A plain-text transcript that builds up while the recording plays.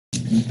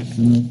Good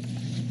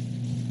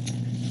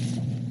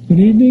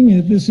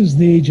evening. This is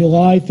the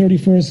July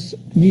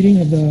 31st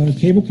meeting of the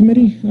Cable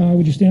Committee.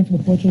 Would you stand for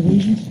the Pledge of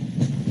Allegiance?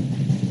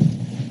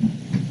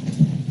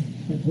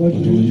 Pledge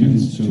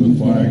allegiance to the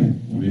flag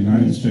of the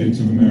United States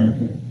of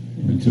America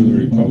and to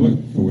the republic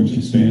for which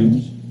it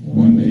stands,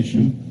 one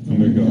nation,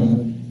 under God,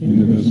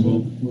 indivisible,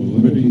 with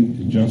liberty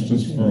and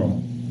justice for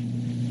all.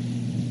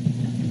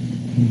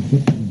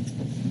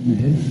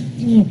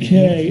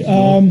 Okay.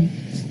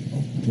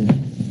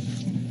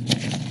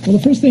 Well,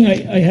 the first thing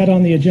I had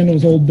on the agenda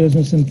was old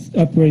business and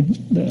upgrade,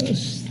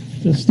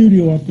 the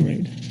studio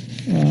upgrade.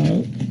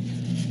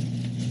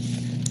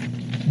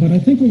 But I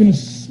think we're going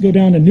to go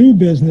down to new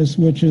business,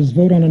 which is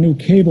vote on a new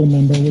cable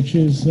member, which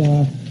is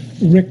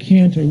Rick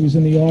Cantor, who's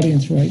in the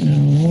audience right now.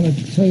 And I want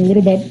to tell you a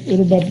little about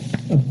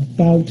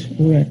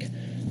Rick.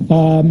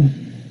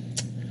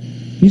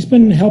 He's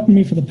been helping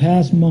me for the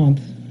past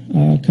month,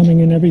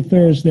 coming in every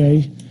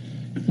Thursday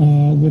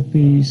with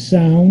the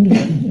sound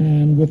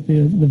and with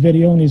the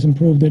video, and he's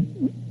improved it.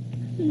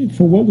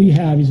 For what we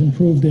have, he's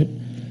improved it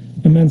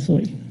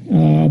immensely.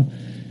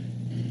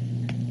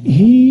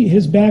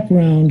 His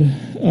background,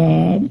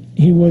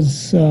 he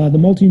was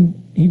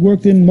he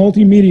worked in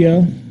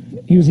multimedia.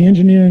 He was the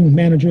engineering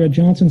manager at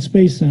Johnson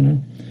Space Center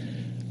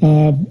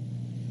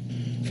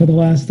for the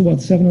last,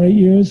 7 or 8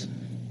 years?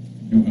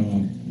 I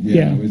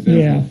was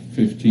there for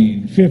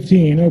 15.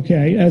 15,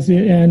 okay.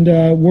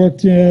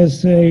 Worked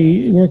as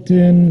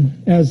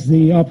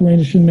the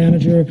operation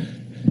manager.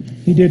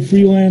 He did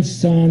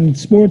freelance on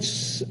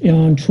sports,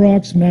 on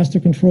trucks, master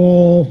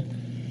control,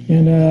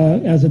 and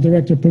as a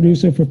director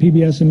producer for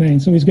PBS in Maine.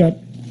 So he's got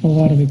a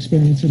lot of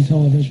experience in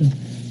television.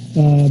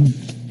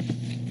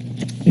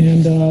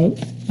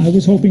 I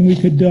was hoping we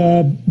could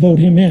vote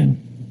him in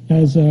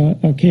as a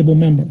cable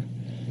member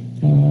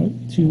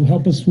to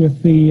help us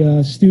with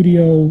the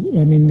studio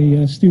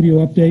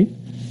update,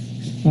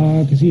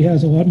 because he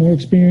has a lot more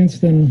experience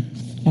than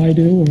I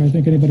do, or I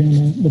think anybody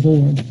on the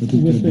board. I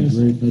think that'd be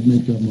great. I'd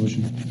make that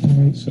motion. All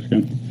right.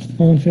 Second.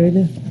 All in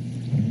favor?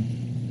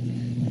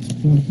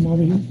 You want to come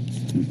over here?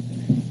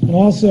 And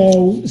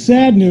also,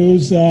 sad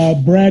news,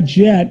 Brad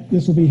Jett,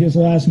 this will be his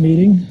last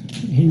meeting.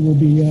 He will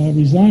be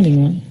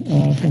resigning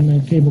from the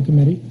cable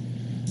committee.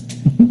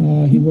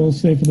 He will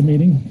stay for the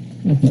meeting,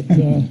 but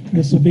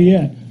this will be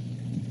it.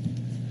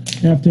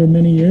 After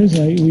many years,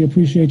 we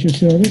appreciate your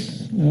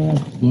service. A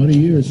lot of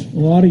years. A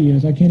lot of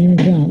years. I can't even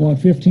count. What,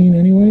 15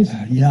 anyways?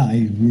 We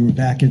were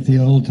back at the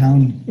old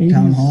town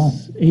hall.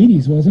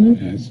 80s, wasn't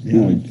it?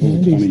 Yeah, it's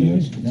over 20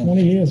 years.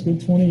 20 years, good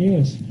 20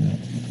 years.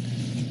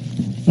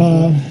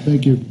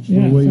 Thank you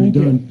for what you've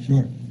done.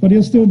 Sure. But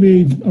he'll still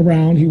be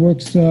around. He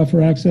works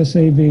for Access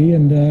AV,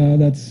 and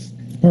that's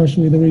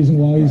partially the reason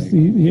why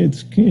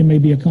it may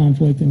be a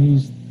conflict, and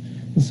he's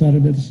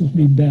decided that this would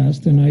be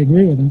best, and I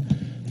agree with him.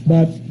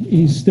 But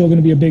he's still going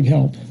to be a big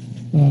help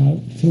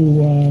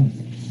through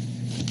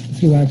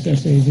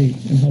Access AV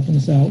and helping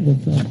us out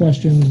with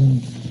questions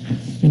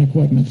and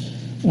equipment.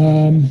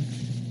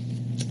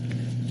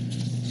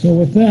 So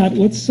with that,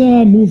 let's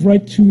move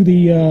right to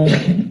the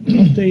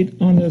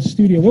update on the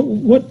studio.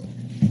 What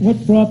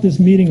brought this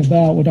meeting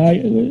about, what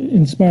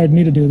inspired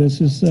me to do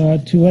this, is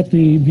to let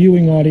the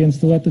viewing audience,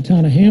 to let the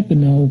town of Hampton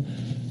know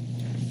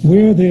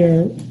where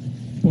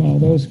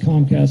those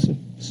Comcast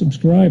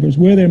subscribers,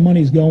 where their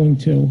money's going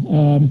to.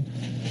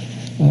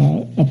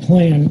 A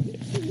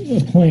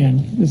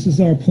plan. This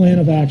is our plan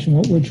of action,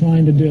 what we're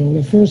trying to do.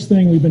 The first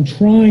thing we've been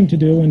trying to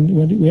do, and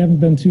we haven't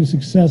been too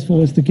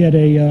successful, is to get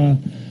a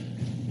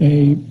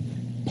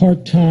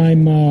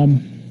part-time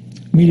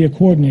media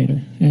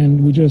coordinator,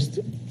 and we just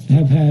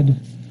have had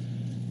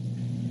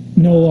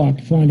no luck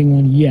finding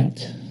one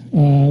yet.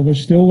 We're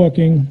still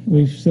looking.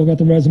 We've still got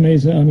the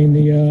resumes,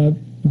 the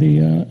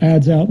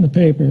ads out in the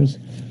papers,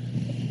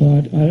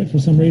 but for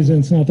some reason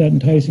it's not that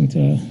enticing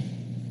to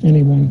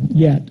anyone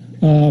yet.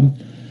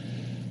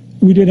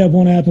 We did have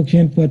one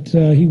applicant, but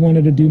he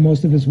wanted to do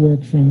most of his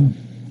work from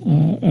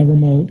a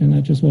remote, and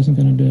that just wasn't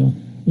going to do.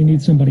 We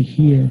need somebody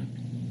here,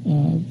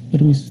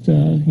 at least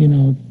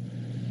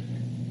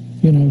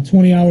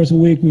 20 hours a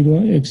week.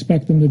 We'd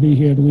expect them to be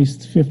here at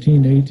least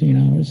 15 to 18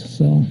 hours.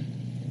 So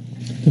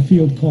to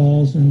field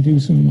calls and do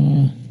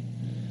some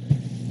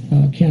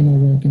camera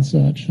work and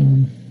such,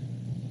 and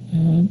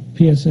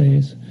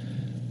PSAs.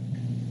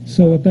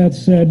 So with that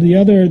said, the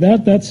other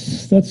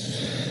that's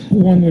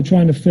one we're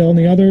trying to fill, and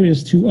the other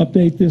is to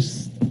update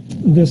this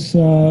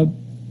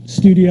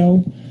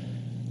studio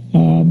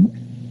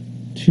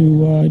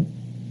to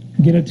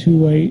get it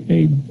to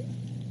a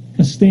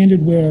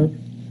standard where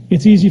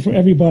it's easy for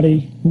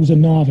everybody who's a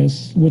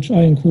novice, which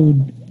I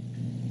include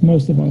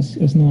most of us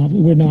as novice.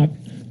 We're not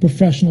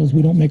professionals.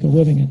 We don't make a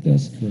living at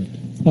this. Right.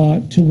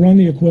 To run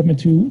the equipment,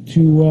 to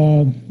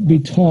be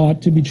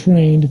taught, to be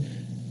trained,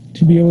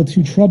 to be able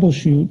to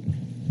troubleshoot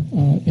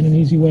in an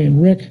easy way.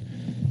 And Rick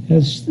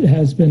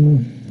has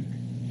been,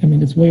 I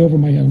mean, it's way over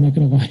my head. I'm not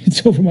going to lie.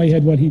 It's over my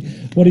head what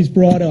he's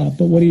brought up,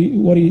 but what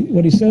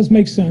he says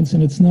makes sense,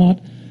 and it's not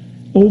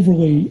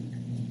overly.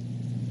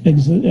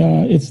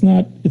 It's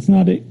not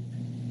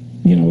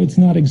you know, it's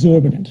not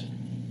exorbitant,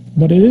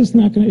 but it's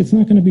not going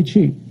to be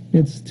cheap.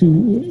 It's to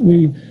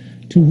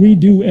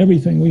redo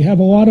everything. We have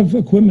a lot of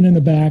equipment in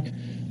the back.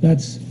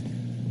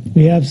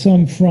 We have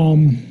some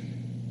from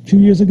 2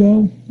 years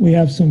ago. We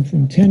have some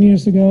from 10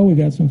 years ago. We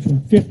got some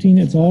from 15.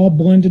 It's all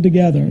blended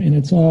together, and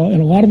a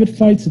lot of it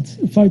fights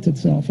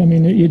itself. I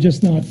mean, they're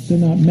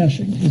not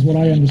meshing, is what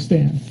I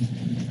understand.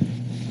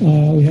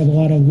 We have a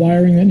lot of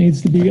wiring that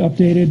needs to be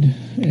updated,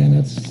 and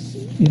that's,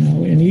 you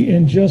know,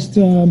 and just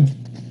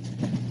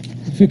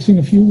fixing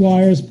a few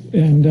wires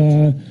and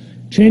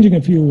changing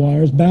a few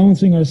wires,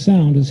 balancing our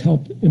sound has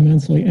helped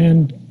immensely,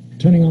 and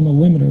turning on the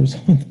limiters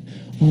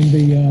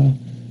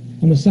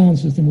on the sound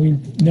system. We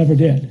never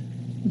did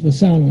the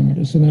sound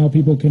limiter, so now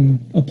people can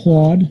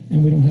applaud,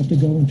 and we don't have to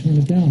go and turn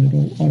it down.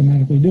 It'll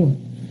automatically do it.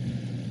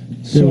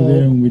 They were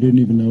there and we didn't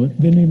even know it.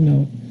 Didn't even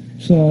know it.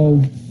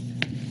 So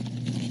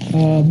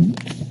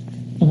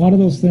a lot of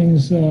those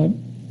things, you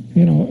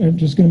know, are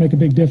just going to make a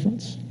big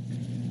difference.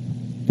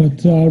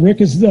 But Rick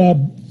has got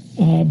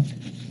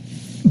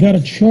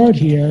a chart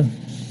here,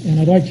 and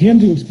I'd like him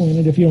to explain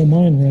it, if you don't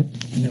mind, Rick.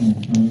 No,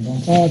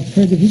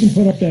 Craig, if you can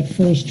put up that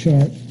first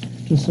chart,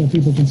 just so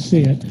people can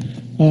see it.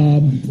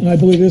 And I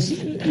believe this,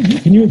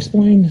 can you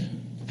explain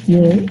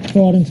your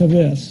thought into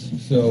this?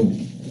 So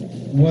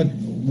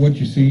what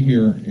you see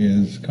here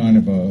is kind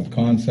of a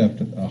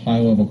concept, a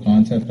high-level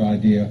concept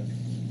idea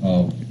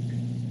of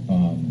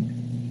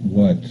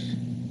what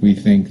we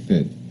think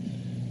that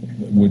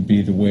would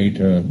be the way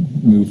to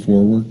move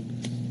forward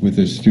with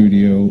the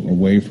studio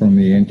away from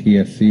the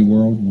NTSC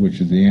world,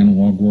 which is the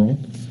analog world,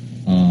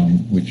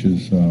 which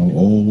is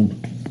old,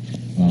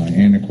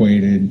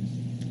 antiquated.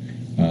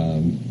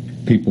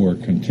 People are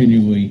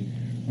continually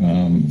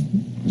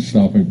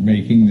stopping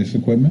making this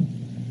equipment,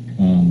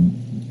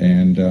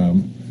 and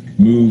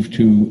move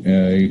to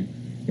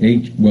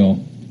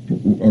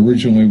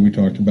originally we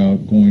talked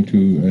about going to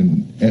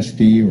an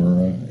SD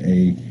or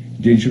a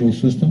digital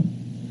system.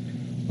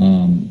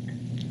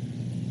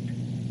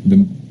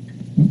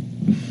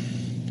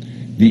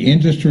 The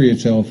industry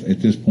itself at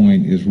this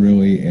point is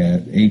really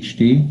at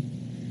HD,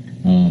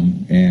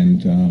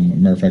 and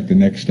matter of fact, the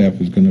next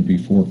step is going to be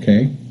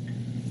 4K.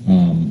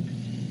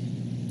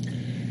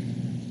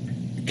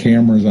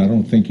 Cameras, I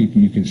don't think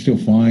you can still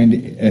find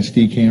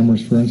SD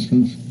cameras, for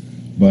instance,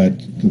 but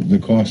the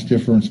cost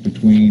difference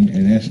between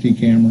an SD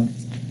camera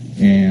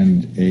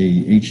and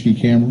a HD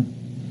camera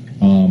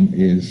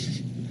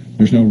is,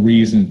 there's no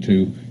reason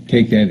to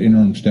take that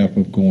interim step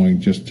of going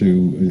just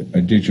to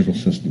a digital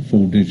system,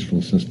 full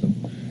digital system.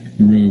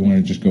 You really want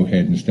to just go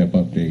ahead and step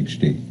up to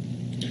HD.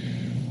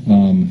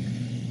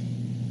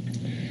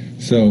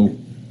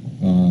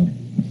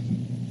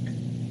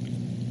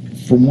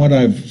 From what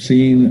I've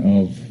seen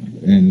of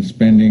and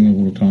spending a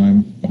little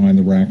time behind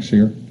the racks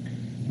here,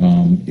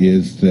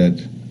 is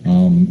that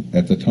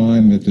at the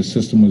time that the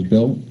system was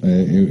built,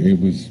 it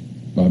was,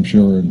 I'm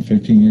sure,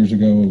 15 years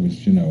ago, it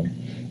was, you know,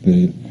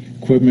 the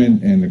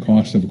equipment and the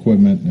cost of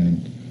equipment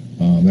and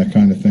that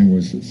kind of thing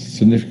was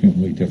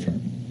significantly different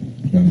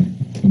than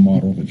the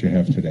model that you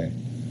have today.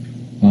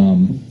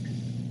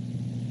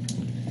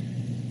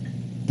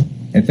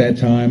 At that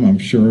time, I'm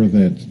sure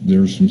that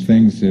there's some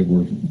things that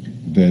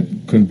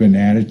could have been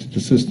added to the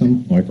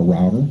system, like a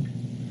router,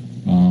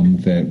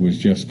 that was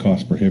just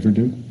cost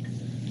prohibitive.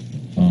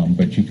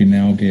 But you can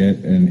now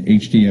get an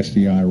HD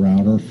SDI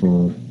router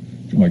for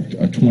like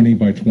a 20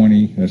 by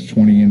 20, that's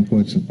 20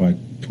 inputs by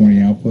 20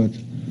 outputs,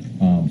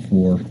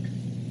 for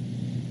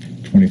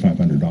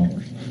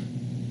 $2,500.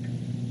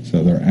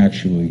 So they're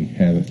actually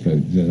have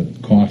the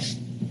cost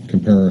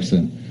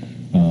comparison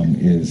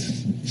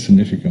is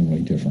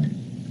significantly different.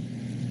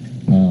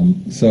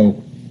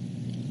 So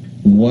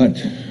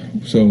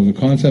the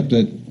concept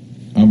that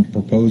I'm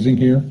proposing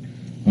here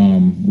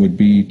would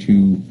be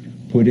to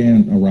put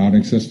in a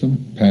routing system,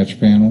 patch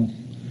panel,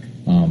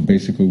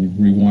 basically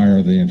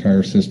rewire the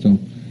entire system,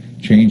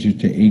 change it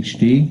to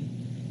HD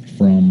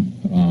from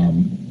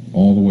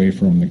all the way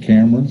from the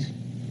cameras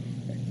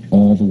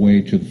all the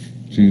way to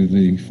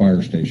the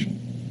fire station.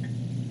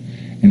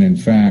 And in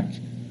fact,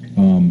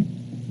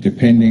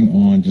 depending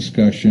on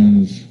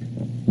discussions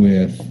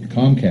with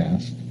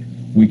Comcast,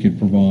 we could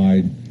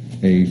provide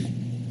a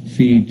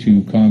feed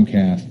to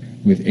Comcast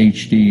with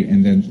HD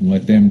and then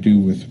let them do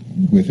with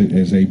it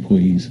as they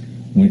please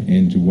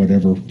into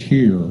whatever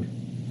tier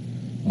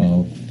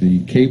of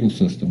the cable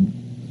system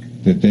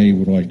that they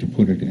would like to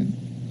put it in.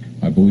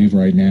 I believe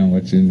right now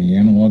it's in the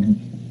analog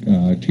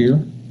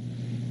tier.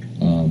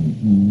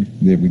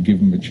 They would give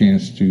them a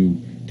chance to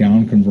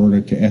down convert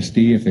it to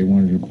SD if they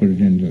wanted to put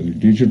it into the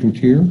digital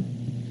tier.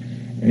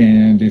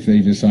 And if they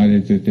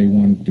decided that they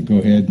wanted to go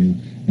ahead and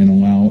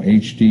allow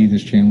HD,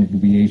 this channel to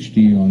be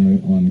HD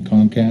on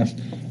Comcast,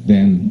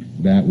 then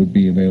that would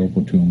be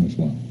available to them as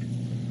well.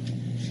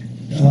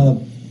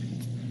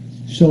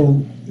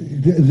 So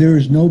there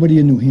is nobody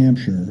in New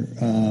Hampshire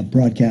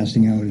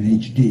broadcasting out in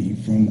HD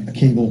from a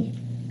cable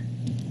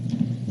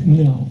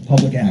No.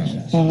 public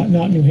access.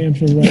 Not New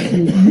Hampshire, right?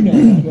 You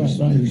know that,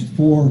 right? There's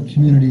 4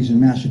 communities in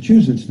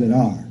Massachusetts that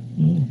are.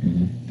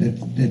 Mm-hmm.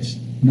 That's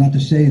Not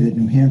to say that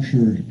New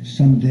Hampshire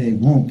someday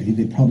won't be,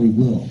 they probably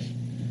will.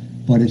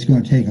 But it's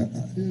going to take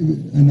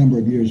a number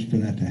of years for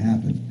that to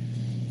happen.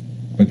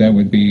 But that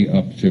would be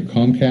up to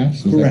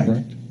Comcast, is that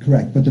correct?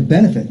 Correct. But the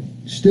benefit,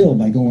 still,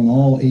 by going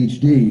all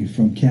HD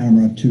from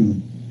camera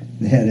to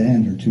the head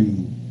end or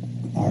to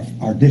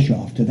our dish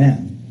off to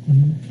them,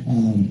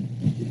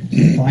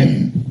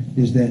 fiber,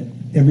 is that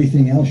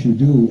everything else you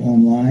do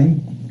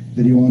online,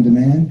 video on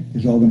demand,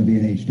 is all going to be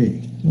in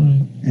HD.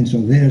 Right. And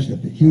so there's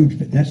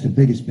that's the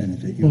biggest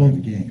benefit you'll ever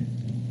gain.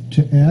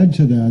 To add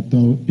to that,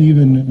 though,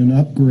 even an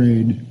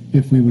upgrade,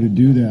 if we were to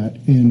do that,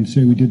 and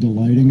say we did the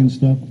lighting and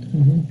stuff,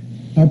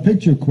 our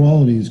picture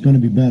quality is going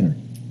to be better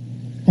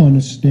on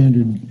a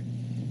standard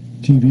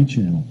TV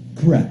channel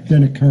Correct.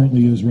 than it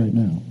currently is right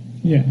now.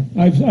 Yeah,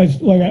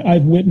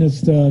 I've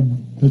witnessed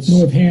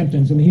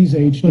Northampton's, and he's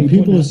HD.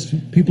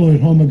 But people at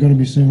home are going to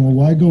be saying, well,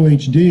 why go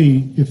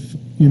HD if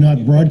you're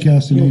not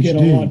broadcasting You'll HD? get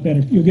a lot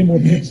better. You'll get more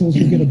pixels.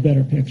 You'll get a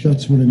better picture.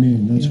 That's what I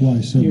mean. That's why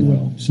I said you that.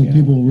 will, So yeah.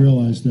 people will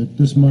realize that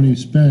this money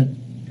spent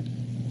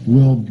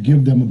will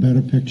give them a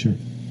better picture.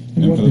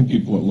 And for the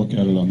people that look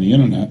at it on the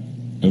internet,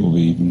 it'll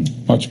be even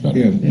much better.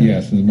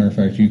 Yes, as a matter of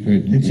fact, you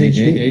could, It's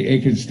HD.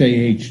 it could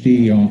stay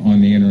HD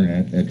on the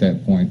internet at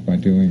that point by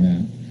doing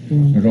that.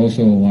 Mm. It'd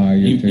also allow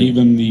you to...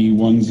 Even the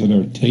ones that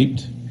are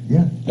taped,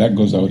 Yeah. that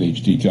goes out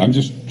HD too. I'm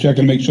just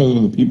checking to make sure that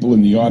the people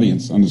in the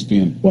audience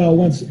understand. Well,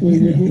 once we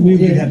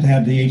We'd have to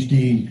have the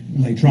HD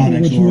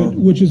electronics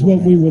which is what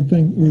we would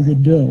think we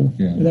would do.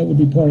 Yeah. That would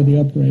be part of the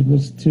upgrade,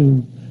 was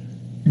to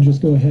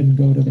just go ahead and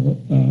go to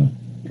the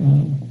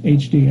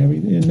HD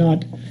everything, and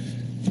not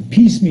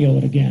piecemeal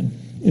it again.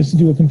 Is to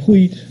do a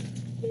complete,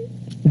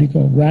 what do you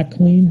call it, rack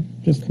clean?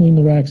 Just clean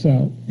the racks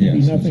out.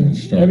 Yes, Nothing. and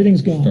start-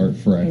 Everything's gone. start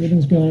fresh.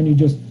 Everything's gone. You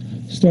just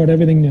start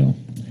everything new.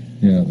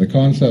 Yeah, the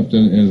concept,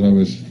 as I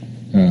was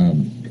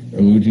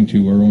alluding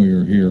to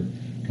earlier here,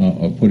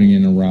 of putting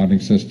in a routing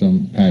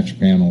system, patch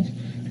panels,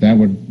 that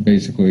would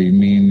basically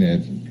mean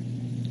that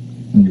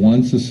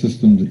once the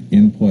system's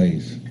in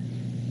place,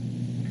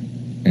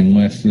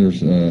 unless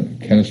there's a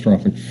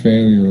catastrophic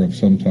failure of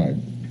some type,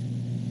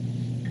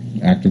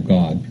 act of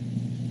God,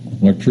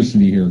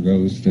 electricity here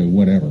goes to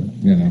whatever,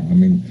 I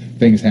mean,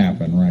 things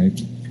happen,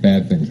 right?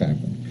 Bad things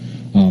happen.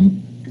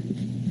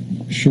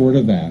 Short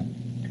of that,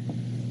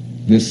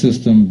 this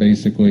system,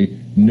 basically,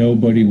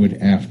 nobody would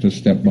have to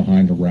step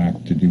behind a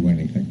rack to do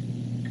anything.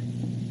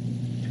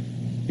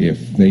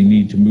 If they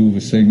need to move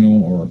a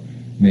signal or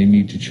they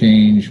need to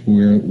change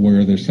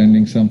where they're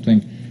sending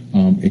something,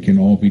 it can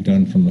all be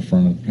done from the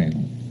front of the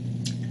panel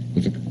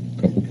with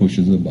a couple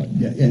pushes of a button.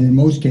 Yeah, and in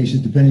most cases,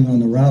 depending on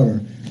the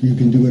router, you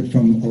can do it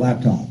from a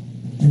laptop,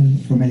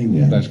 from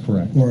anywhere. That's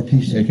correct. Or a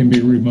PC. It can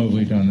be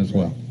remotely done as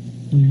well.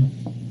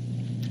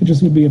 It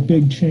just would be a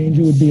big change.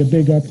 It would be a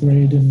big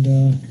upgrade,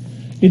 and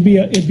it'd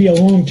be a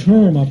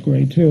long-term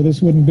upgrade too.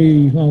 This wouldn't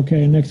be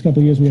okay. Next couple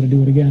of years we got to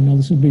do it again. No,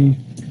 this would be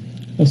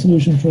a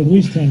solution for at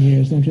least 10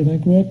 years, don't you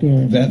think, Rick?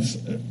 Or That's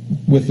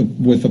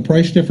with the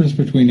price difference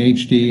between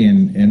HD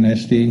and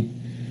SD.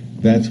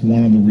 That's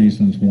one of the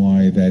reasons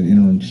why that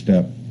interim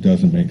step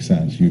doesn't make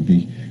sense. You'd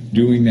be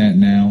doing that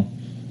now,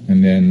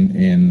 and then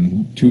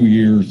in 2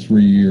 years,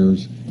 3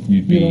 years,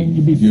 you'd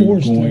be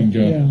forced going to.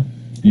 Yeah.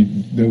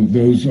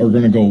 Those are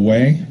going to go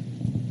away,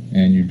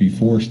 and you'd be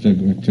forced to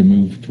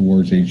move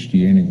towards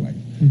HD anyway.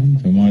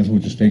 So might as well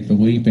just take the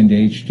leap into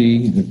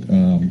HD.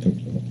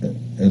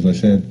 As I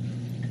said,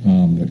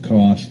 the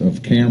cost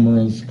of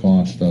cameras,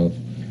 cost of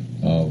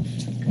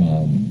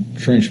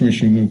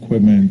transmission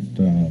equipment,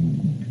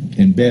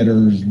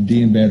 embedders,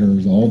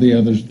 de-embedders, all the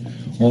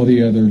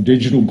other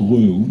digital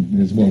glue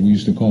is what we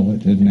used to call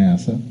it at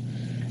NASA,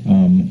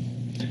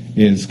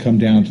 is come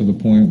down to the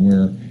point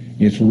where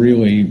it's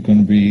really going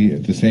to be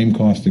the same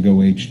cost to go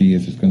HD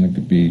as it's going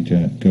to be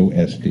to go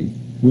SD.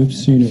 We've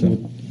seen it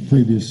with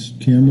previous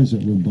cameras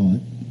that were bought,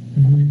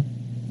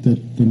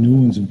 that the new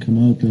ones have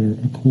come out that are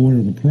a quarter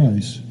of the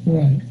price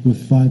Right.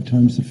 with 5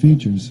 times the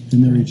features,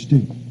 and they're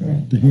HD,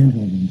 Right. the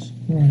handheld ones.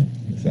 Right.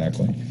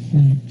 Exactly.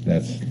 Right.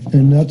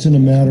 And that's in a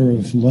matter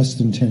of less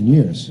than 10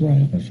 years.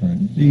 Right. That's right.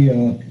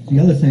 The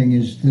other thing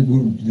is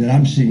that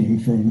I'm seeing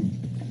from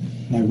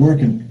my work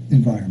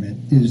environment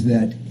is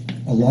that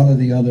a lot of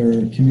the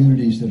other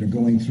communities that are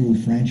going through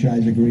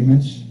franchise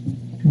agreements,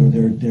 where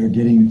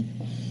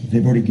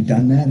they've already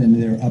done that and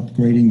they're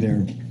upgrading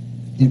their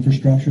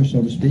infrastructure,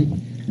 so to speak.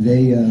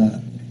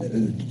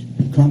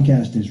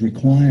 Comcast is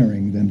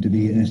requiring them to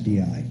be an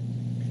SDI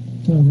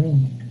Oh, really?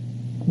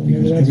 Well, maybe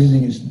because that's,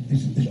 everything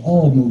is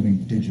all moving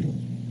digital,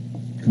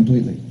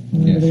 completely.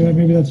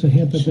 maybe that's a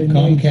hint that they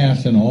might.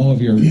 Comcast and all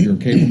of your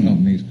cable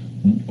companies,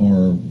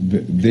 or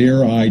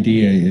their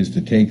idea is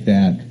to take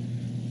that.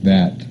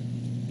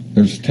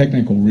 There's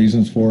technical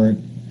reasons for it.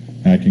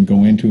 I can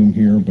go into them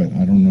here, but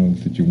I don't know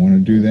that you want to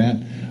do that.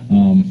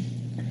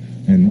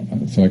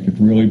 And so I could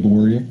really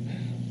bore you.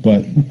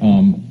 But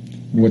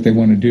what they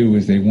want to do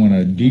is they want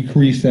to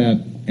decrease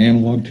that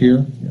analog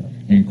tier,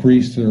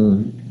 increase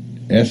their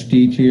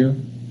SD tier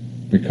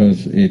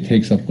because it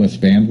takes up less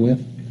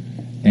bandwidth,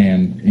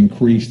 and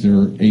increase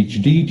their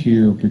HD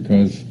tier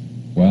because,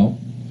 well,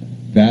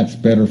 that's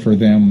better for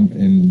them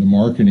in the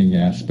marketing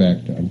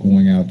aspect of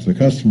going out to the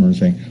customer and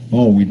saying,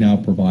 oh, we now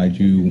provide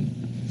you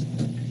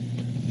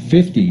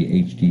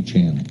 50 HD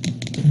channels.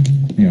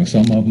 You know,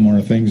 some of them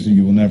are things that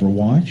you will never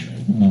watch,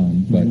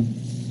 but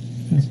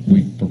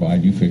we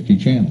provide you 50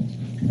 channels,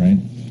 right?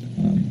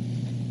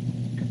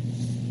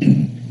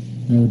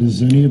 Now,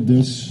 does any of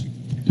this,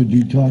 did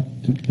you talk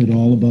at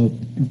all about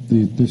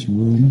this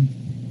room,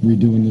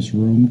 redoing this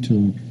room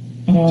to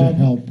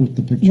help with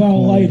the picture Well,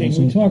 quality lighting.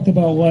 also? We talked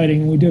about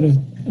lighting. We did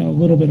a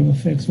little bit of a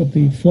fix with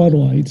the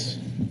floodlights,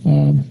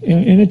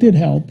 and it did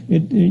help.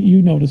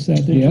 You noticed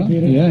that, didn't Yeah, you,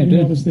 Peter? yeah, I you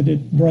did. noticed that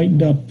it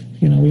brightened up.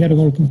 You know, we had to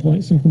go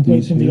to some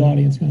complaints from the Yeah.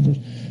 audience members.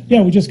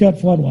 Yeah, we just got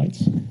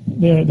floodlights.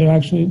 They're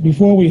actually,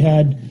 before we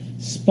had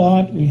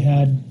spot, we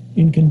had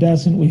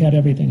incandescent, we had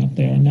everything up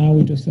there. And now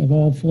we just have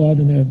all flood,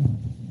 and they're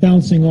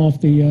bouncing off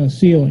the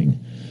ceiling.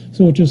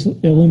 So it just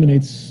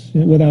illuminates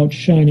without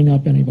shining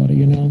up anybody,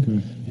 you know,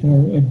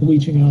 or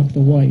bleaching out the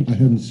white. I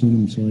hadn't seen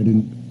them, so I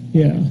didn't.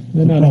 Yeah,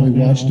 they're not probably on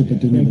now. watched it, but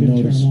didn't They even turn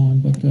notice. them on,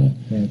 but,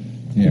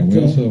 Yeah, we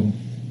But, also,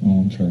 oh,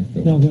 I'm sorry.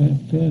 Go. no, go ahead,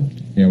 go ahead.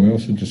 Yeah, we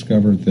also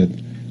discovered that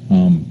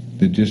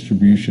the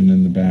distribution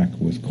in the back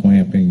was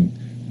clamping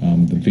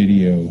the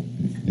video,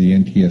 the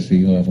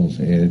NTSC levels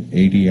at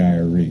 80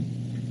 IRE,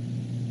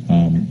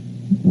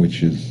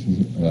 which is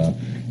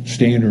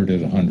standard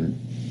is 100.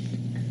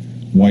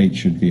 White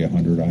should be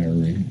 100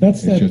 IRE.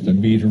 That's it's that- just a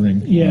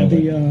metering. Yeah, of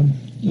it.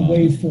 the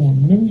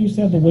waveform. Remember we used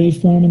to have the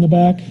waveform in the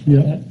back?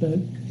 Yeah.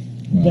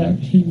 Well, That I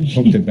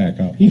hooked it back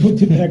up. He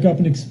hooked it back up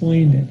and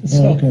explained it.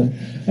 So okay.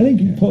 I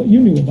think you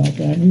knew about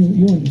that.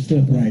 You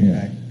understood that. Right, Yeah.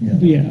 right,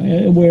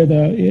 yeah. Yeah, where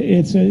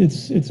it's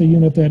a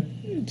unit that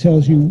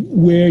tells you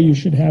where you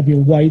should have your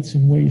whites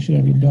and where you should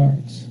have your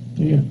darks,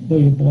 your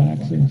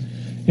blacks,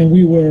 and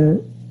we were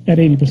at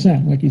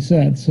 80%, like you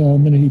said. So the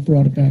minute he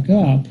brought it back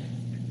up,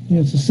 you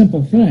know, it's a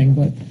simple thing,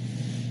 but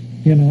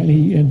you know,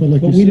 But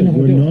like but you we didn't said, know how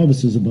we're to do it.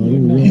 novices about it.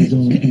 We're We really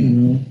don't, you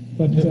know.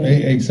 But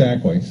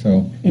Exactly.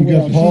 So We and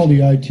got we're- Paul,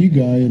 the IT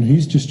guy, and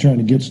he's just trying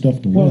to get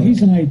stuff to work. Well,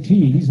 he's an IT.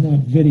 He's not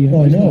video.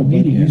 Well, I he's know, not but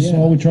media. he's, Yeah.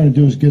 all we're trying to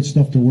do is get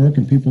stuff to work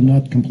and people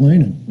not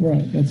complaining.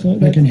 Right. That's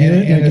all. I can hear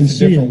it, and I can it's a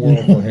see different it. world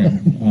for him.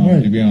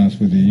 Right. To be honest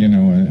with you, you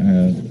know,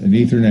 an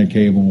Ethernet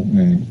cable,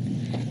 and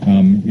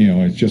you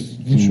know, it's just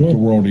Sure. the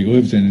world he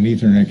lives in. An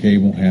Ethernet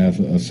cable has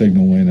a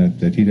signal in it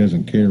that he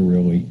doesn't care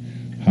really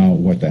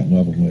what that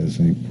level is,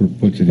 and he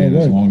puts it in Oh,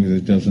 as right. long as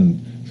it doesn't,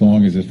 as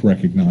long as it's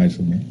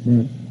recognizable.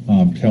 Right.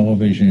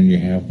 Television, you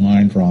have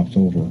line drops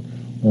over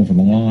the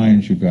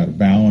lines. You've got to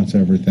balance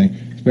everything,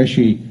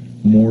 especially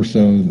more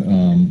so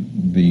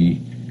the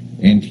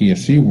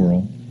NTSC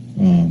world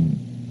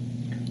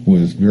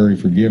was very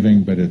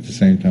forgiving, but at the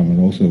same time, it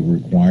also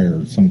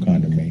required some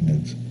kind of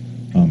maintenance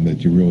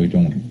that you really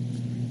don't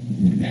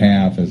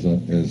have as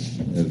an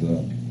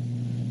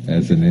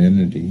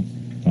entity,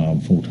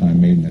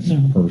 full-time maintenance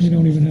No, person. we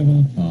don't even have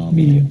a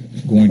media.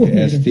 Going to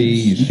coordinator.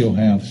 SD, you still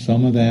have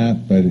some of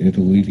that, but it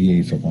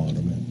alleviates a lot of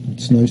it.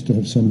 It's nice to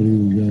have somebody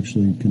who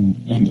actually can,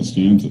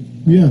 Understands it,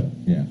 yeah.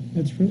 Yeah.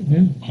 That's true.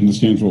 Yeah.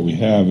 understands what we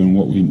have and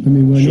what we I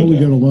mean, I know should we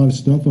got have. a lot of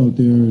stuff out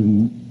there,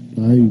 and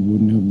I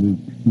wouldn't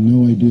have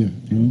no idea.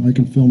 You know, I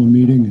can film a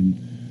meeting, and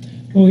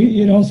Well,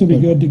 it'd also be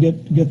good to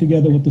get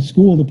together with the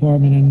school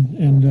department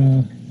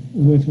and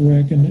with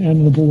Rick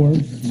and the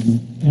board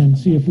and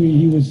see if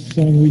he was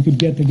saying we could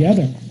get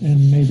together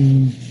and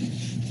maybe,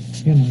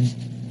 you know,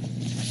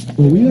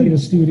 well, we need a had,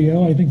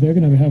 studio. I think they're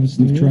going to have a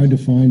studio. we've tried to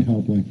find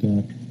help like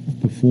that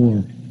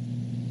before,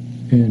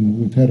 and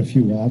we've had a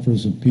few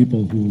offers of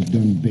people who have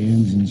done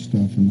bands and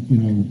stuff, and you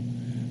know,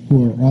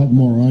 who are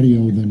more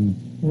audio than,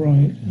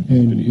 Right.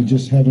 and we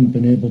just haven't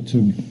been able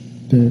to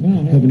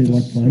No, have any it's-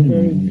 luck we're finding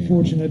very them.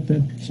 fortunate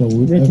that. So I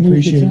Rick moved to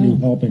appreciate you town.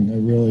 helping. I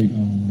really,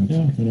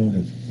 Yeah. you know.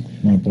 It's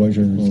my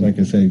pleasure. It's like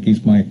I said, it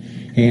keeps my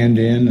hand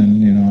in, and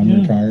you know, I'm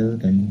Yeah.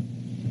 retired, and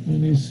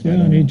And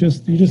he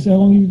just how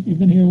long you've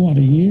been here? What,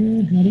 a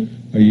year? Not even?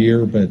 a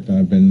year, but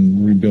I've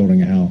been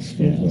rebuilding a house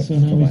for Yeah, so the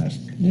now he's- last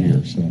yeah.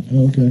 year. So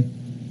Oh, okay.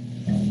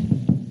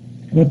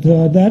 But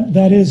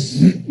that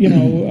is, you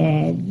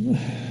know,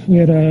 we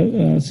had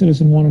a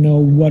citizen want to know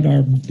what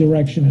our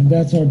direction, and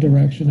that's our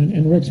direction,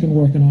 and Rick's been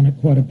working on it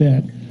quite a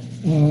bit.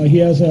 He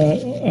has a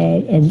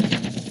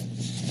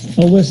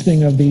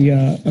listing of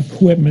the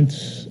equipment.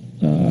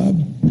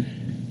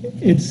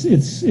 It's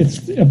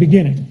a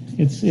beginning.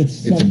 It's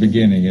it's a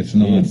beginning. It's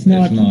not. It's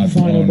not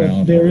final, blown but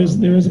out there or is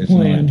a it's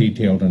plan. not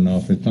detailed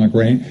enough. It's not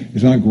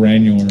It's not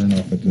granular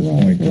enough at this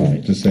Right, point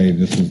right. to say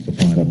this is the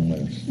final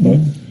list. But-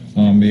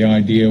 The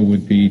idea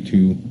would be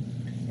to,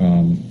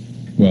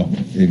 well,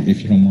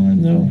 if you don't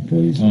mind. No,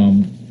 please.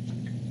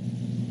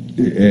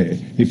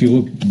 If you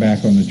look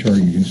back on the chart,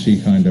 you can see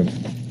kind of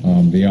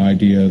the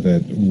idea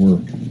that we're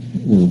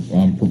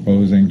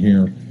proposing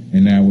here,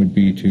 and that would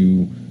be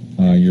to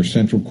your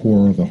central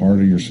core, the heart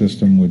of your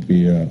system would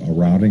be a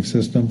routing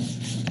system.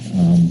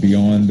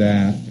 Beyond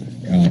that,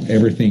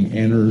 everything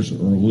enters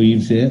or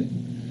leaves it.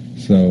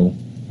 So,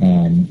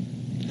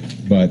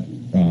 but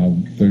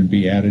there'd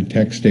be added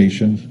tech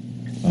stations,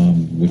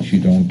 which you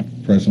don't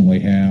presently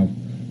have.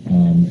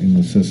 in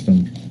the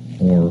system,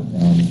 or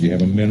you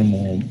have a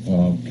minimal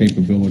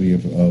capability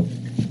of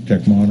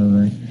tech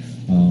monitoring,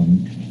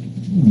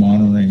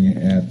 monitoring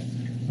at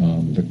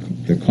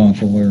the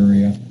console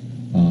area,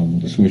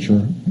 the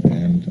switcher,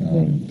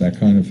 and that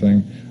kind of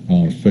thing,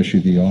 especially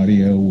the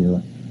audio,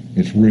 where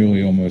it's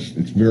really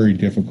it's very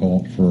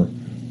difficult for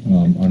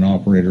an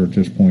operator at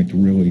this point to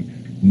really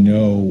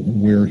know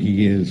where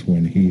he is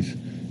when he's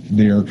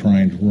there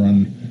trying to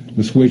run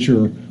the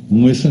switcher,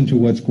 listen to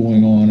what's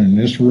going on in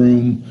this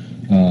room,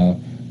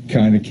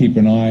 kind of keep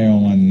an eye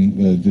on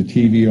the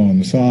TV on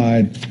the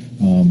side,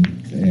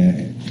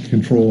 and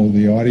control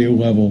the audio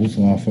levels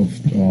off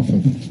of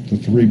the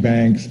 3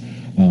 banks,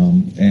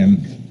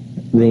 and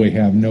really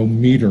have no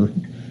meter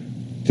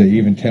to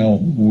even tell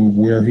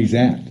where he's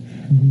at,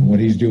 what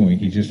he's doing.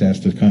 He just has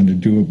to kind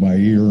of do it by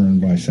ear and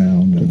by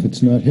sound. If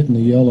it's not hitting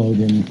the yellow,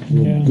 then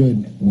we're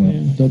good. Well,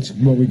 That's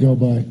what we go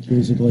by,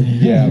 basically.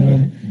 yeah,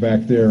 but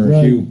back there,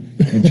 Right.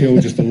 until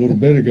just a little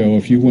bit ago,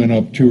 if you went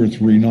up 2 or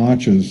 3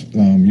 notches,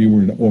 you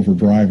were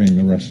overdriving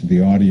the rest of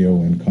the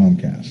audio in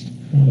Comcast,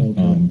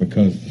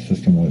 because the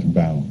system wasn't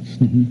balanced.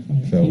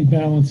 So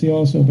He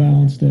also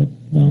balanced it.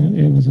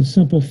 It was a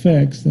simple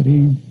fix that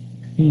he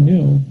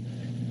knew.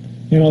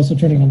 And also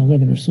turning on the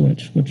limiter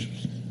switch, which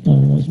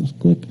all it was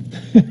click.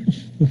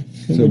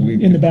 So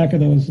in the back of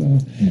those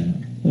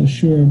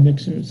Shure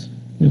mixers.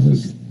 There's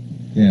this,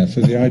 yeah,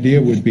 so the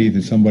idea would be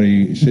that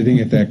somebody sitting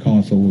at that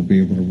console would be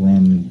able to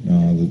run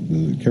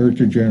the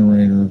character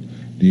generator,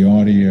 the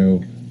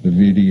audio, the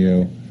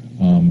video,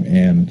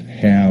 and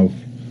have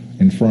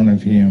in front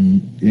of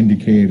him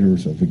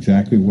indicators of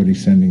exactly what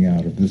he's sending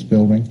out of this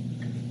building,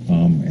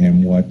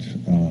 and what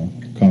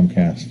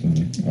Comcast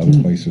and other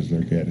places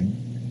they're getting.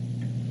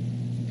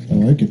 I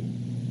like it.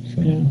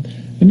 So, yeah.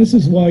 And this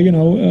is why,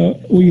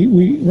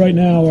 we right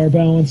now our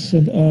balance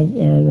of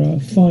our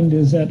fund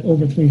is at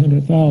over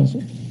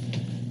 300,000,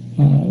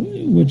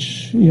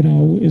 which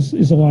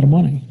is a lot of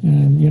money.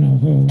 And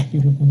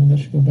people come, well, that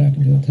should go back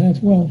into the tax.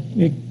 Well,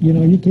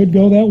 you could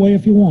go that way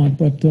if you want,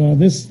 but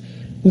this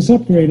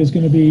upgrade is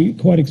going to be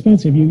quite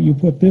expensive. You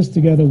put this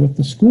together with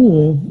the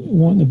school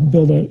wanting to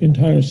build an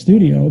entire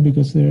studio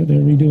because they're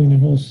redoing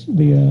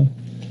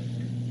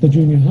the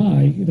junior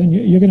high, then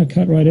you're going to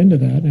cut right into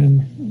that.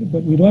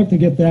 But we'd like to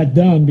get that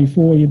done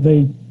before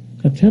they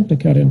attempt to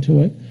cut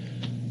into it.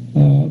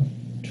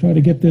 Try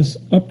to get this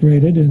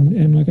upgraded,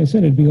 and like I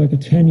said, it'd be like a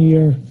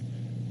 10-year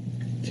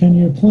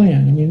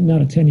plan. I mean,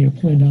 not a 10-year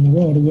plan down the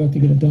road. We have to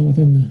get it done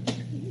within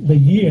the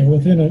year,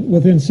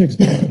 within 6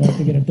 months. We'd like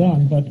to get it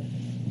done, but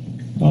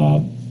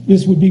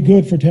this would be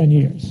good for 10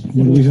 years.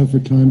 What do we have for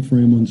time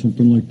frame on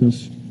something like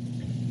this?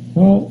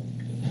 Well,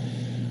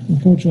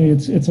 unfortunately,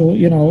 it's a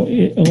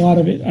lot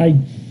of it.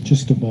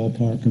 Just a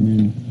ballpark. I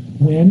mean,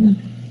 When?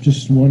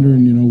 just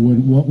wondering,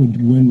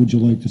 when would you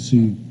like to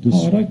see this?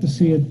 Oh, I'd like to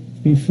see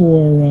it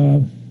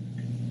before.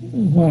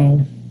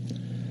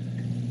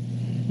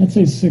 I'd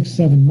say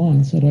 6-7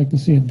 months. I'd like to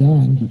see it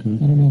done.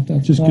 Okay. I don't know if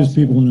that's Just gives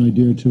possible. people an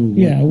idea too. of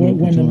Yeah, what when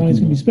we're the money's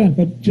talking going to be about. spent,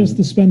 but just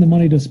to spend the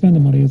money,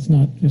 it's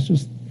not. It's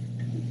just.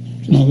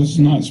 No, this is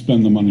not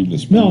spend the money to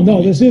spend. No, the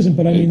money. this isn't.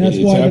 But I mean, that's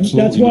It's why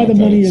absolutely the not that.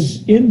 money It's-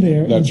 is in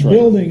there. That's it's right.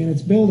 building, and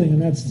it's building,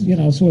 and that's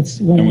So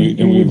it's when And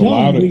when we've we're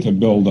allowed done, it to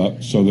build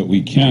up so that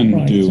we can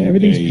Right, do so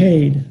everything's a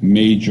paid.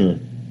 major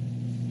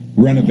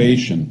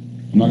renovation.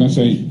 I'm not going to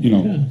say,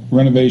 Yeah.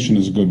 renovation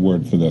is a good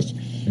word for this.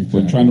 We're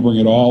Exactly. trying to bring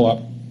it all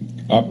up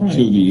Right.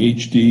 to the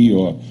HD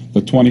or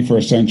the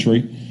 21st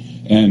century,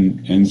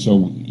 and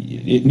so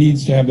it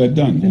needs to have that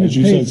done. And As it's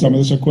you paid said, some of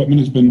this equipment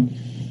has been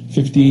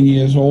 15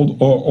 years old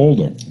or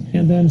older,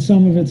 And then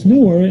some of it's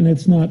newer, and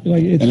it's not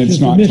like it's. and it's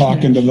just a not mishmash.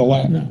 talking to the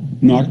No.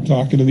 not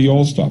talking to the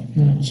old stuff.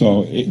 No.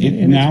 So And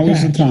it's now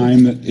is the patched.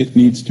 time that it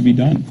needs to be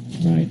done.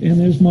 Right, and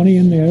there's money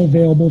in there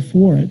available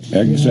for it.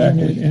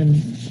 Exactly.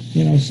 And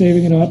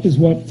saving it up is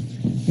what,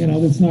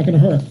 that's not going to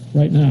hurt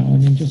right now. I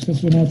mean, just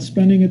because we're not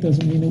spending it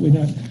doesn't mean that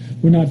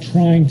we're not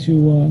trying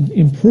to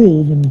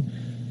improve, and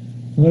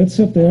let it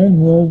sit there,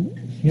 and we'll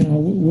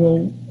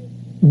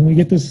when we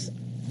get this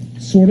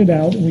sorted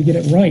out and we get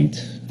it right,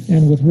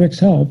 and with Rick's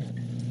help,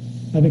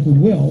 I think we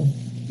will,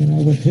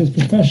 with his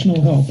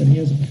professional help, and he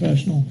is a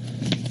professional.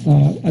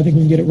 I think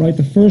we can get it right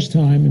the first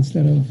time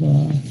instead of,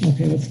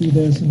 okay, let's do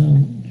this, and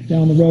then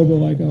down the road we're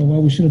like, oh,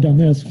 well, we should have done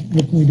this.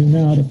 What can we do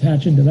now to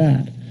patch into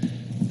that?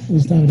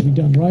 This time to be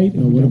done right.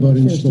 and What done about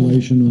the first time.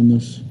 installation on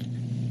this?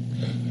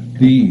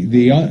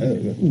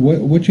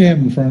 What you have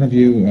in front of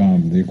you,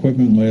 the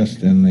equipment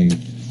list and the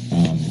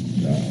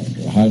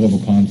high-level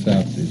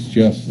concept is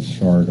just the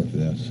start of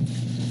this.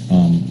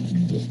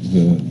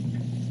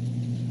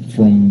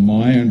 From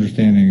my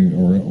understanding,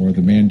 or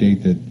the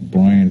mandate that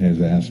Brian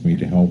has asked me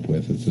to help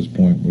with at this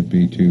point would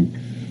be to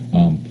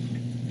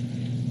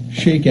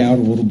shake out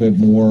a little bit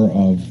more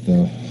of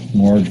the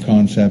large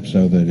concept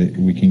so that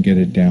we can get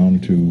it down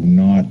to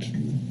not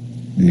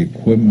the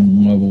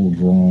equipment level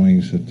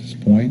drawings at this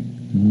point,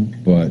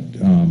 but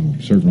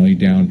certainly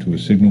down to a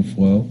signal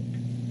flow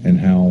and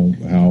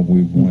how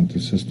we want the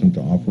system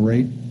to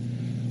operate.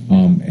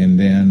 And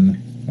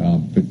then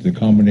But the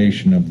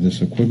combination of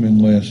this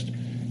equipment list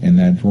and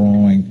that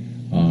drawing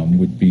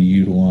would be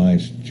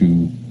utilized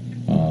to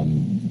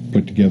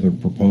put together a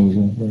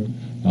proposal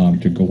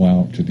to go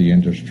out to the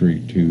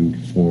industry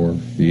for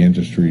the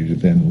industry to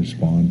then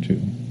respond to.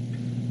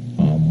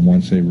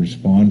 Once they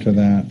respond to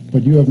that,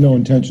 But you have no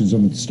intentions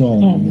of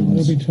installing Oh, any of no,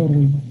 this?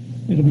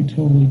 it'll be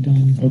totally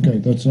done. Okay,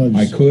 that's what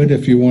I could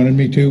if you wanted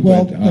me to,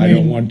 Well, but I I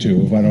don't mean- want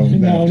to if I don't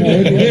No, have no, to.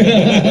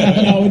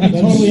 it'd be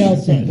totally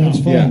outside. That's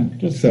No. fine. Yeah,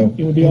 Just, so,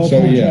 it would be all so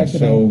yeah, contracted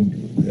so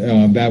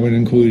that would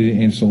include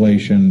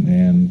installation,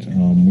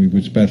 and we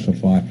would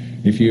specify,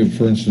 if you,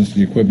 for instance,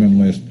 the equipment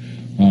list,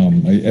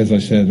 as I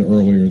said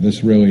earlier,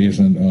 this really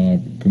isn't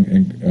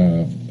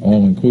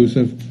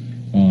all-inclusive.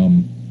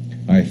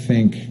 I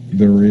think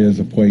there is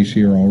a place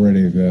here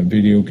already, the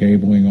video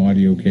cabling,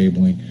 audio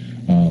cabling,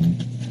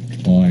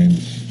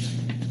 lines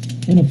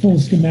in a full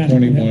schematic.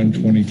 21,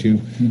 22.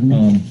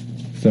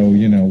 So,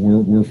 you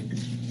know,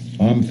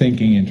 I'm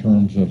thinking in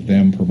terms of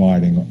them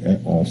providing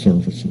all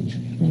services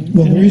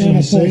Well, the reason And I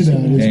a full say that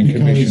schematic. is and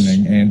because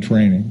commissioning and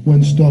training.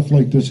 when stuff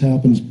like this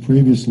happens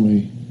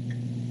previously,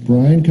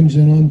 Brian comes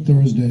in on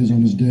Thursdays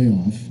on his day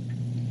off.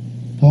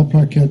 Paul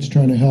Parquette's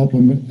trying to help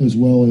him as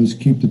well as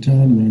keep the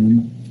town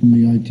running from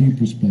the IT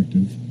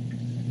perspective,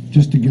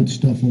 just to get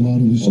stuff, a lot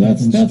of this Well,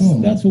 stuff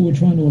installed. that's what we're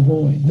trying to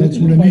avoid. That's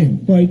what I mean.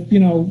 By, you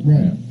know,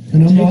 Right,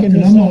 and I'm taking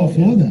this all out,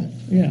 for that,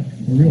 yeah.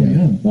 I really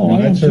am. Well,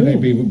 And I am I'd certainly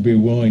too. be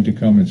willing to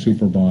come and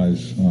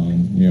supervise,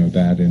 you know,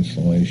 that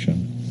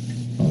installation.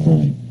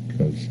 Right.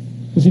 Because,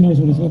 Because he knows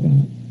what he's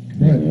looking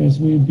at. Right. Whereas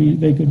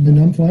they could, And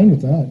I'm fine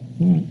with that.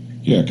 right.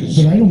 Yeah, because,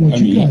 But I don't want I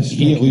you mean, guys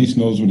he at stuck. least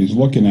knows what he's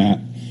looking at.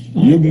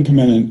 You can come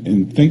in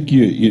and think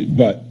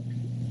but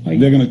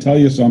they're gonna tell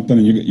you something,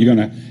 and you're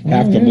gonna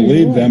have to yeah, you're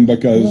believe right. them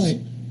because Right.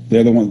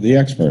 they're the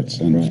experts,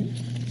 Right.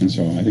 and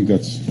so I think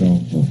that's, so,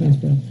 No offense,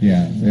 Ben.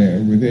 yeah,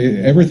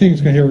 everything's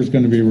here is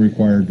going to be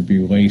required to be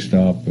laced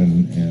up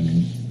and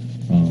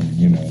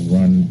you know,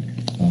 run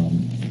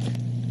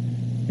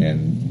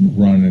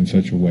in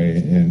such a way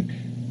in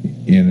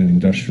an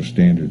industrial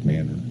standard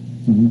manner.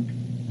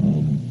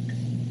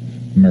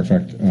 Matter of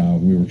fact,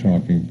 we were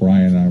talking,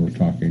 Brian and I were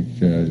talking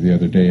the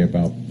other day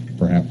about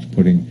perhaps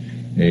putting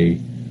a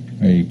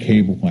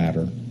cable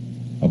ladder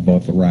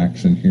above the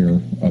racks in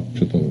here, up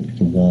to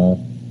the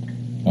wall,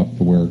 up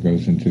to where it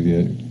goes into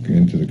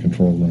the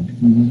control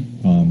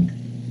room.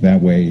 That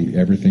way,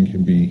 everything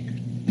can be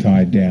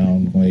tied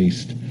down,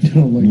 laced.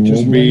 Like There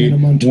just laying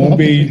them on top won't of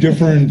be it.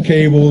 different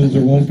cables.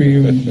 There won't be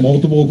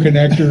multiple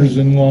connectors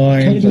and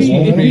lines. There It'd be-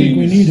 won't I don't think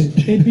we be need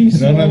it. It'd be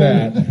none of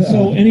that.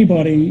 So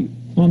anybody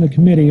on the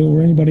committee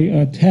or anybody,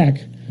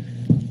 tech,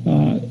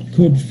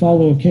 could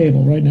follow a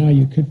cable. Right now,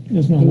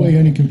 there's no The way way.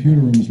 any computer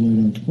room is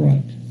laid out.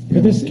 Right. Yeah,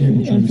 But this, cable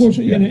trays.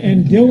 unfortunately,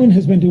 and Dylan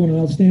has been doing an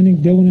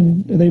outstanding,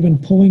 they've been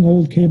pulling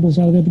old cables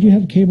out of there, but you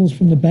have cables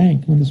from the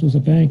bank, when this was a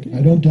bank.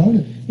 I don't doubt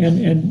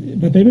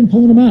it. But they've been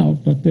pulling them out,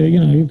 but you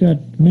know, you've got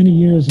many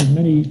years of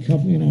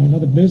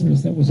another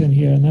business that was in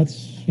here, and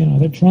that's, you know,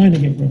 they're trying to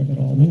get rid of it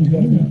all.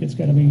 It's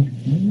gotta be,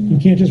 you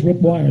can't just rip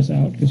wires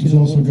out, because you He's know.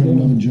 also got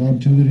another job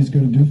too that he's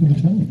got to do for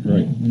the town.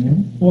 right. You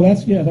know? Well,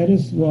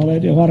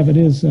 a lot of it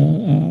is,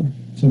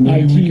 So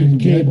maybe we can IT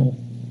get cable.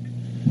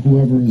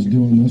 whoever is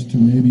doing this to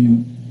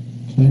maybe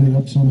clean it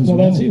up some as Well,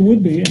 well. it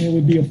would be, and it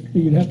would be,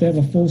 you'd have to have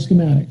a full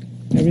schematic,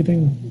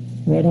 everything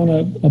right on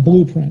a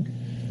blueprint.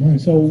 Right.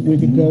 So we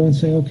could go and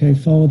say, okay,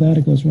 follow that,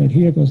 it goes right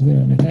here, it goes there,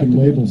 and it You have can to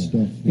label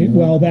stuff. you know?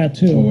 Well, that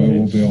too. Oh, it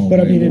will be all But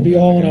I mean, it'd be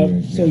all in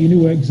labeled, so you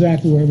knew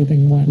exactly where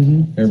everything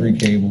went. every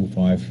cable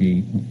 5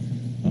 feet,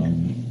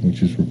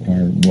 which is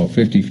required, well,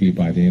 50 feet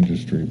by the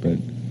industry, but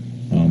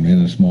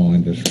in a small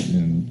industry,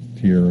 in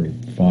here,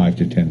 5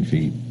 to 10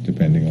 feet,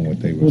 depending on what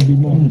they would Would be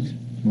want.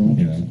 marked,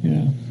 You know,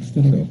 yeah,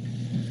 instead so of,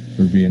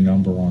 there'd be a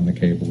number on the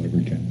cable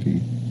every 10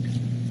 feet.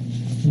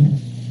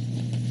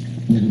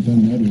 Never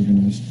been that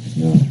organized.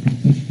 no,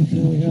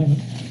 no, we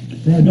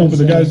haven't. Brad, No, but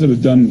the that's, guys that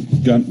have done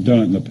it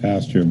in the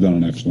past here have done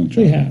an excellent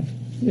job. They have,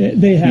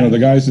 they You know, have. the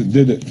guys that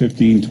did it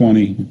 15,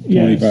 20,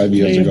 25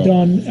 years They ago. have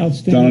done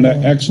outstanding. Done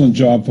an excellent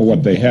job for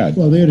what they had.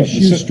 Well, they had a But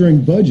the sy-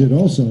 shoestring budget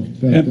also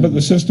back But the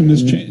then. system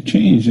has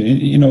changed.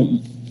 And, you know,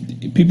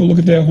 people look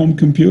at their home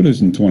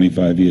computers in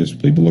 25 years.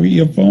 People look at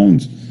your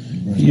phones.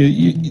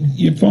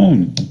 Your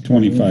phone,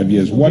 25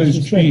 years. What has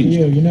Disrespect to changed?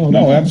 you, you know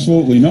No, that.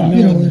 absolutely not.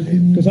 You know,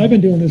 Because I've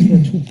been doing this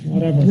for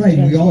whatever. Right,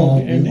 10, we all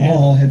 12, and-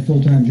 had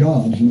full-time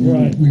jobs, and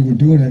Right. we were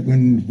doing it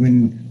when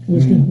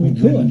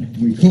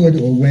we could,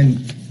 or when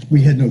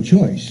we had no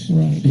choice.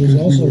 Right, There was because we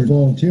also were-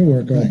 volunteer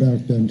work all Right.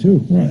 back then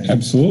too. right.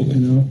 Absolutely.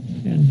 You know,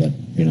 But,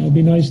 you know, it'd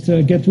be nice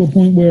to get to a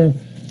point where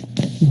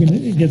we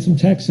can get some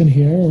techs in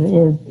here,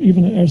 or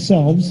even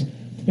ourselves,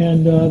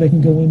 and they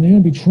can go in there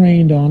and be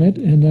trained on it,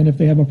 and then if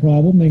they have a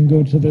problem, they can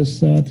go to this,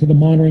 to the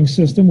monitoring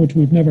system, which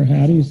we've never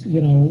had,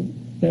 you know,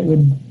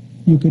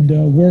 you could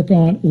work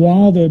on,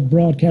 while the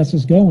broadcast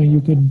is going, you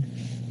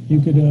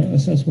could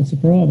assess what's the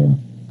problem.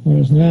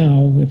 Whereas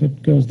now, if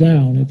it goes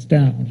down, it's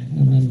down,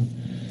 and then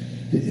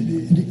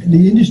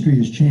the industry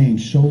has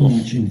changed so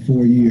much in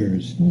 4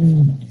 years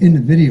in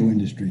the video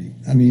industry.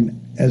 I mean,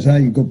 as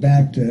I go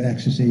back to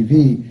Access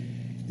AV,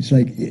 it's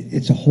like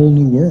it's a whole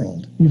new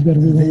world. You've got to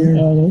relearn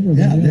all over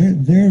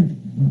again. Yeah,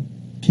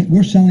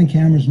 we're selling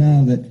cameras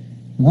now that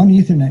one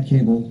Ethernet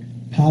cable,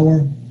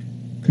 power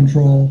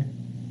control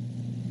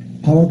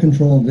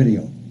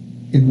video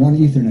in one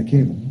Ethernet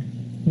cable.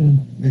 Yeah.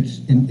 It's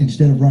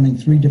instead of running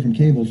 3 different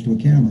cables to a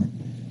camera,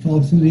 it's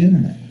all through the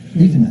internet,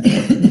 Ethernet.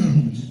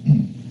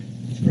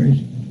 It's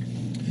crazy.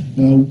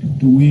 Now,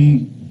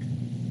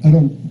 I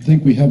don't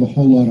think we have a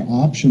whole lot of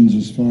options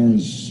as far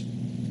as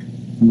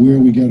where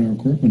we get our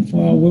equipment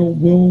from.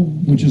 Well,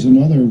 which is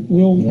another.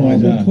 we'll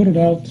put it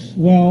out.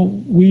 Well,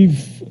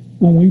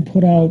 when we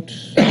put out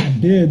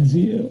bids,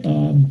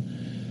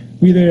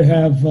 we either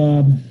have,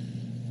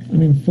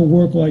 for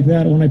work like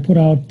that, when I put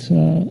out,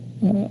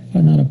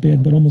 not a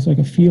bid, but almost like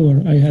a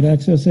feeler, I had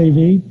Access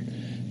AV,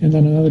 and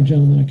then another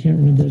gentleman, I can't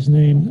remember his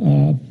name,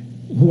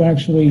 who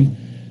actually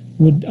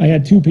I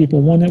had 2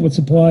 people, one that would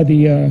supply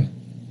the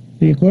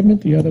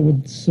equipment, the other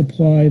would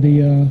supply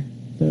the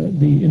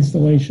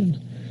installation.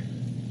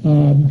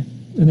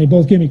 And they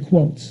both gave me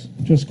quotes,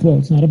 just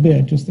quotes, not a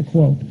bid, just a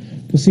quote,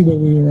 to see where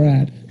we were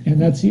at. And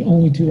that's the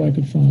only 2 I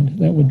could find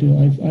that would do.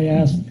 I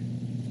asked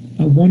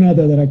one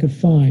other that I could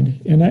find,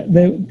 and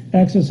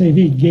Access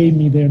AV gave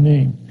me their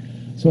name,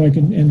 so I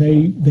can. And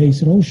they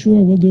said, "Oh,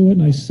 sure, we'll do it."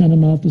 And I sent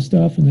them out the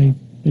stuff, and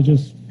they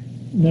just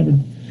never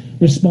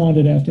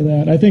responded after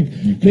that. I think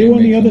they were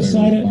on the other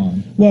side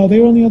they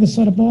were on the other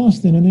side of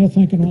Boston, and they're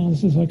thinking, well,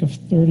 this is like a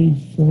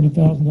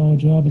 $40,000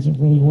 job. Is it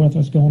really worth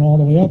us going all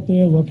the way up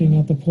there, looking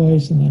at the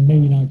place, and then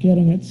maybe not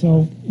getting it?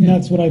 So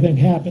that's what I think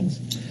happens.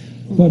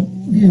 But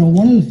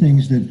one of the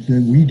things that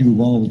we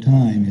do all the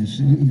time is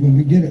when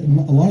we get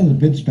a lot of the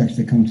bid specs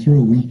that come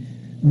through,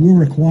 we're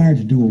required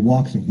to do a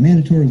walkthrough,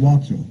 mandatory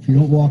walkthrough. If you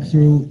don't walk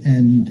through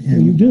and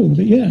you do,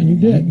 yeah, and you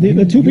did.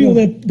 The 2 people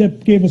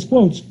that gave us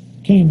quotes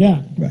came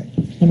down, right,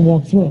 and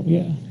walked through,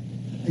 yeah.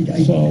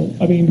 So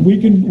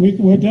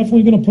we're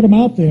definitely going to put them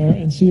out there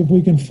and see if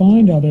we can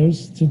find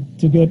others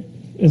to get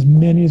as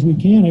many as we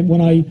can.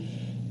 When I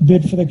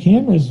bid for the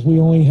cameras, we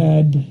only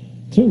had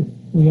 2.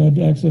 We had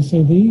Access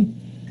AV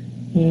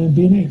and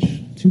B&H,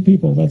 2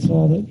 people. That's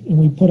all that, and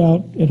we put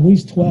out at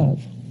least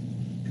 12,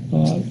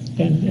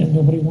 and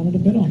nobody wanted to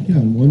bid on it. Yeah,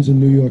 and one's in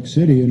New York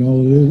City, and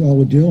all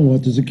we're dealing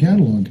with is a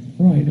catalog.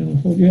 Right,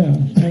 and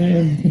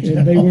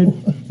they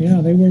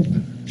were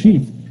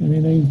cheap. I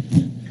mean,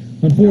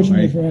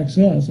 unfortunately for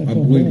Access, I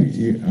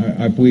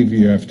believe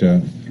you have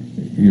to.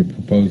 Your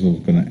proposal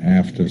is going to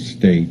have to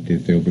state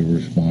that they'll be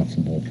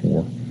responsible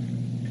for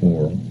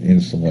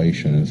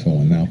installation and so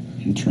on. Now,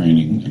 And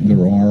training.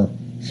 there are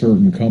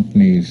certain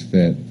companies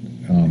that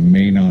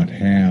may not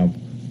have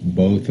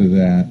both of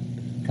that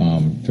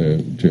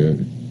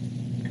to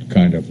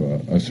kind of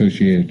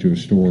associate it to a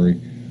story.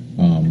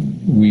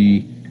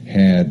 We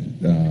had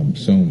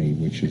Sony,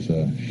 which is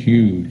a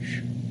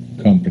huge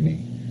company,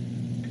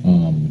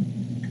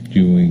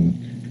 doing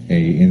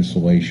a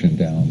installation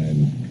down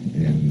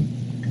in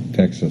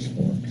Texas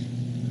for us.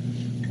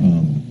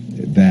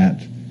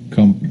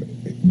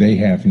 They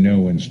have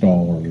no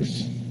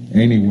installers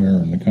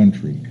anywhere in the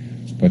country,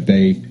 but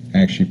they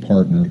actually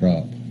partnered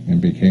up and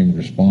became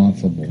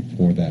responsible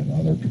for that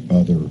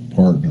other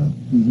partner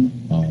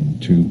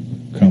to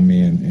come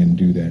in and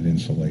do that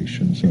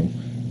installation. So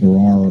there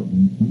are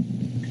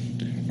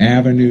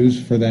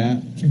avenues for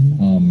that.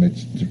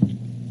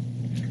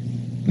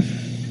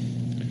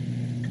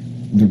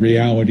 The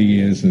reality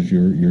is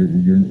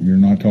you're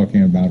not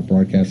talking about a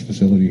broadcast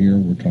facility here.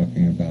 We're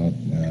talking about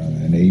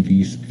an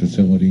AV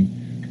facility,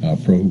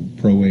 pro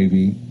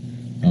AV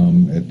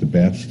at the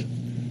best.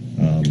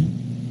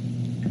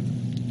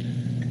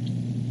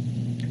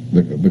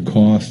 The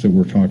cost that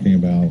we're talking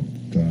about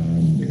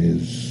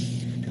is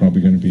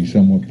probably going to be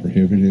somewhat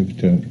prohibitive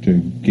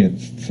to get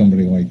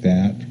somebody like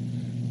that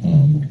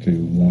to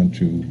want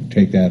to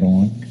take that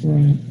on.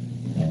 Right.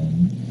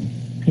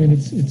 And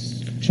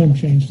it's chump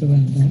change to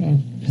them.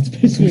 It's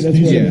basically that's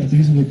what it is.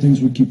 These are the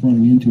things we keep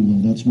running into,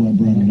 though. That's why I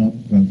brought it up.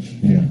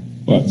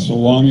 But so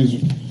long as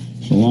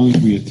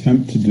we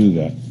attempt to do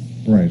that,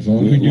 Right. As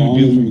long as we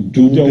do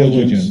due due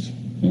diligence.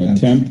 and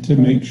attempt to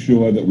make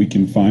sure that we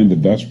can find the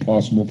best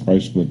possible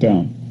price for the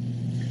town.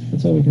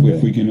 That's all we can do.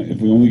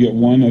 If we only get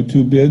 1 or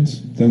 2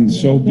 bids, then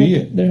so be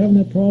it. They're having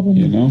that problem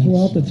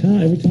throughout the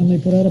town. Every time they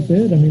put out a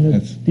bid, I mean, the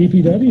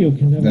DPW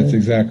can never. That's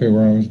exactly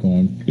where I was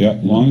going. Yeah,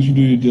 as long as you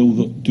do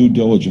your due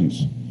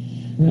diligence.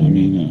 Yeah. I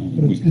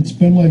mean, It's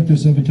been like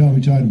this every time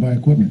we try to buy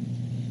equipment.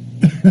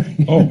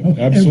 oh,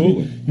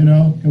 absolutely.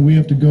 And we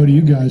have to go to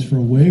you guys for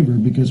a waiver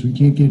because we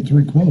can't get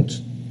 3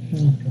 quotes.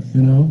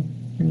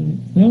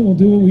 Well, we'll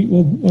do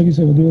what like you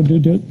said, we'll do our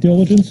due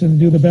diligence and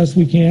do the best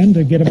we can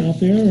to get them out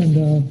there and.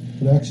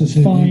 But Access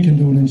AV can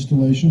do an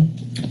installation?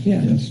 Yeah,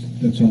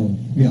 That's all.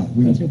 Yeah,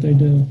 that's what they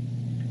do.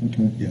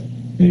 Okay. Yeah.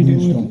 They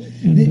do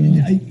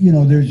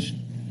it, There's,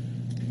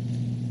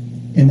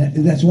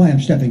 and that's why I'm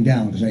stepping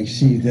down, because I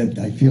see that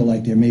I feel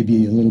like there may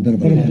be a little bit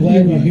of a. But I'm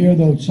glad you're here,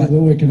 though, so that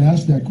we can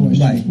ask that question.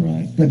 Right.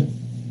 Right. But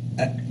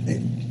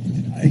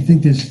I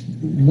think there's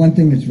one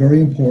thing that's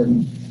very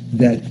important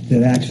that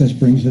Access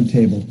brings to the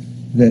table,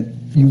 that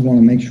you want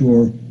to make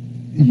sure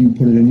you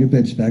put it in your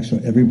bid spec so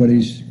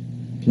everybody's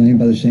playing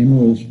by the same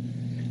rules.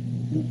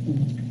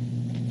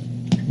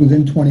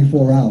 Within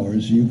 24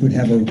 hours, you could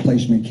have a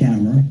replacement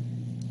camera,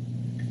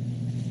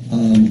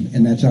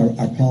 and that's our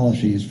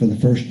policy is for the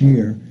first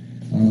year,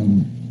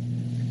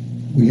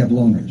 we have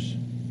loaners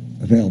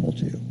available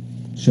to you.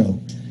 So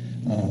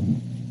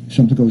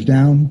something goes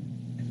down,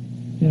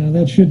 Yeah,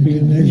 that should be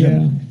in there,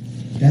 yeah.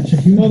 that's a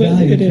huge Well,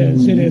 value. it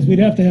is, to- it is. We'd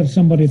have to have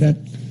somebody that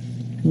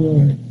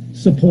will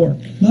support.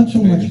 Not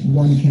so much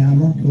one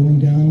camera going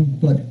down,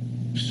 but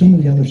some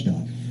of the other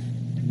stuff.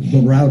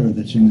 The router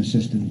that's in the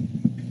system,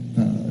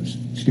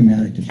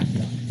 schematic that you've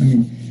got. I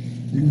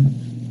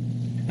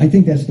mean, I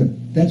think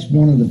that's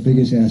one of the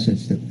biggest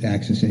assets that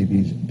Access AV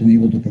has been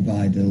able to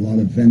provide to a lot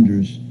of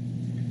vendors.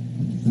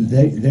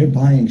 They're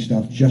buying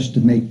stuff just to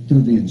make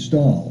through the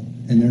install,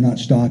 and they're not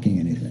stocking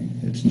anything.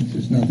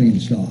 There's nothing in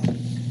stock.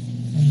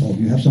 So if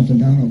you have something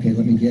down, okay,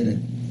 let me get it,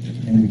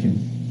 and we can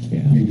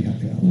maybe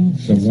help you out.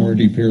 So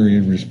warranty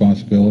period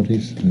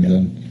responsibilities, and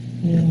then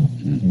Yeah.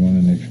 we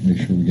want to make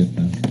sure we get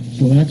that.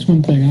 So that's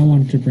one thing I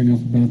wanted to bring up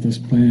about this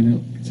plan.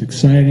 It's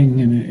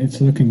exciting and it's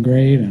looking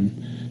great, and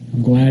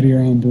I'm glad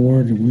you're on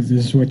board. This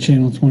is what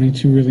Channel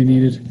 22 really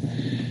needed.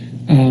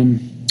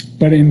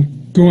 But in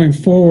going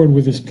forward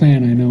with this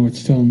plan, I know it's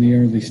still in the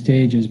early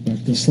stages,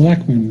 but the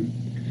selectmen,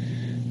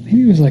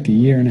 maybe it was like a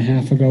year and a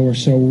half ago or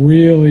so,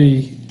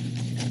 really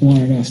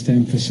wanted us to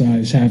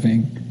emphasize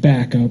having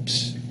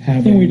backups,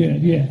 having And we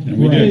did, yeah.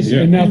 we did,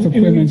 yeah. enough And we-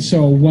 equipment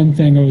so one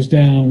thing goes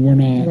down, we're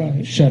not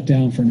Right. shut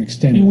down for an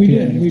extended And we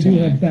period did, of we do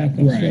time. have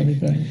backups Right. for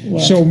everything. Well,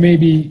 So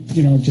maybe,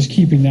 just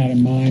keeping that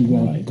in mind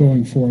while Right.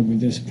 going forward with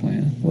this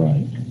plan.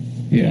 Right.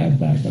 Yeah. Have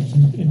backups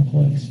in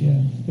place, yeah.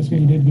 Because we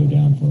did go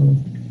down for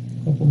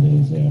a couple of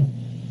days there.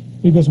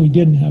 Because we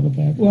didn't have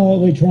a well,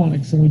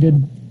 electronics, and we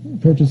did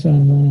purchase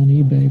on one on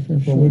eBay for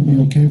Well, sure. we'd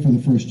be okay for the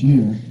first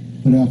year,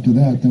 but after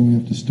that, then we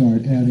have to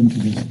start adding to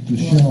the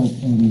shelf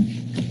on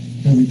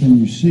everything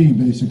you see,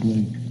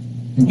 basically,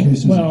 in case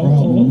there's a Well,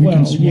 problem. We well,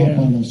 can swap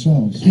yeah. out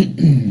ourselves.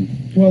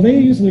 Well, they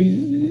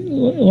usually,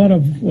 a lot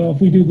of, well,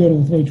 if we do go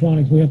with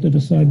electronics, we have to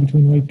decide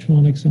between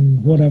electronics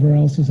and whatever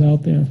else is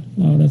out there.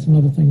 That's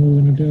another thing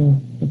we're going to do.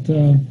 But,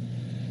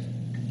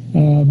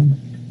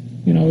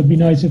 it'd be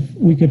nice if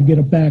we could get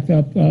a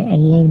backup, a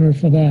loaner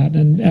for that.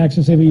 And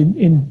Access,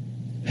 in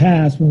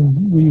past,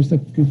 when we used to,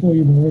 before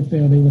you even worked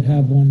there, they would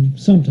have one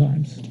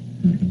sometimes.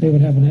 They would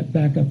have a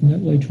backup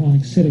net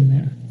electronics sitting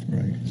there.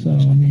 Right. So,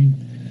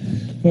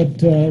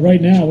 but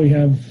right now we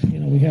have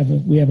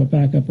a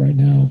backup right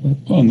now, but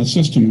Well, and the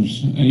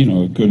system's,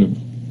 it could have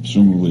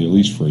presumably at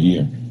least for a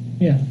year.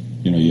 yeah.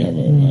 You have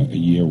a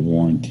year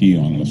warranty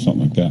on it or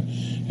something like that.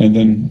 And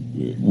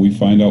then we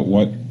find out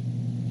what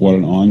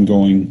an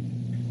ongoing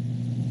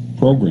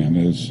program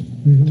is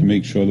to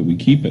make sure that we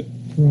keep it.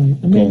 Right,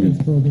 a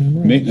maintenance program,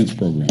 right. Maintenance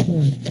program.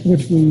 Right,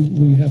 which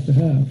we have to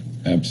have.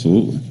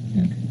 Absolutely.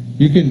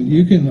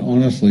 You can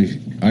honestly,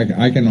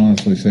 I can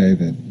honestly say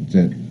that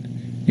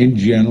in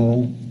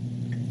general,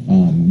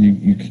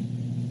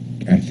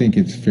 I think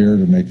it's fair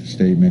to make the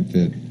statement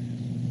that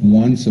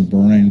once a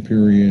burn-in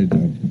period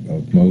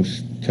of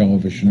most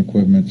television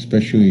equipment,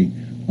 especially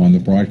on the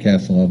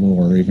broadcast level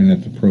or even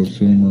at the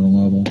prosumer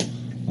level,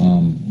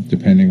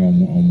 depending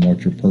on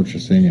what you're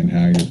purchasing and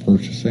how you're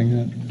purchasing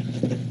it,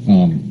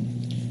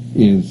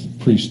 is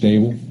pretty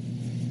stable.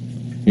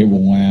 It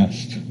will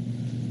last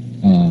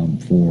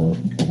for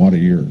a lot of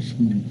years.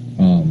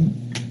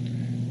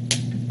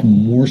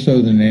 More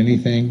so than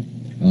anything,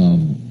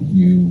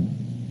 you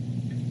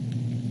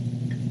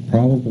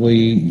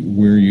probably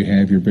where you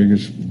have your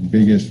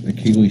biggest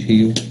Achilles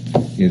heel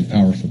is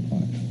power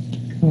supplies.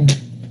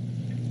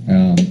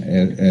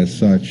 As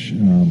such,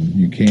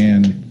 you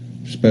can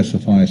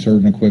specify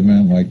certain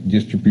equipment like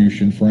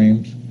distribution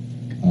frames,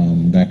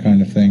 that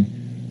kind of thing,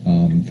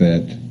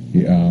 that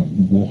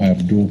will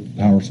have dual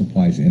power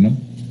supplies in them.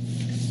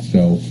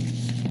 So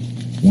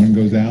one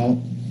goes out,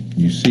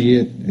 you see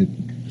it,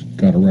 it's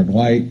got a red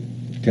light,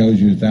 tells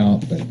you it's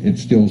out, but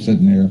it's still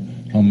sitting there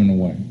humming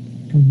away.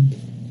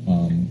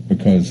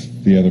 Because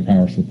the other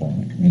power supply,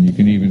 and you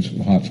can even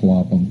hot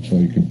swap them, so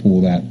you can pull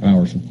that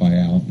power supply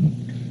out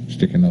and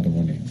stick another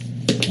one in.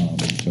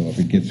 So if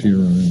it gets here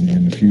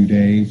in a few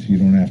days, you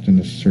don't have to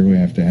necessarily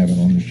have to have it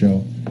on the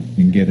shelf.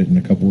 You can get it in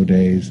a couple of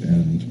days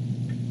and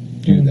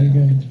do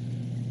that.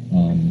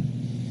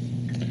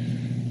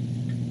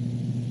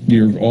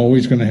 You're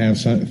always going to have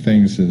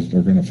things that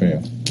are going to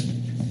fail.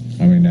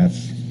 I mean,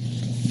 that's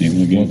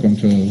welcome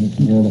to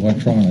the world of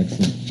electronics.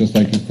 It's just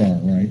like your car,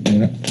 right?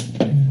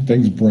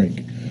 Things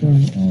break.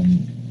 Right.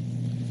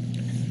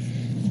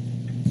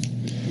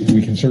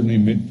 We can certainly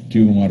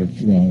do a lot of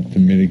to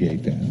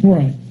mitigate that.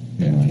 Right,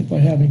 Yeah. right, by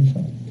having,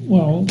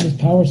 well, just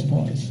power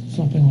supplies,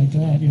 something like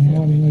that,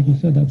 like you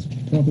said, that's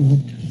probably what.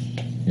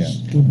 Yeah,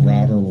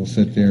 router will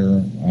sit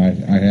there.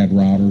 I had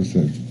routers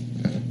that,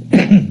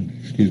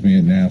 excuse me,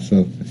 at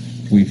NASA.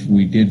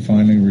 We did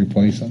finally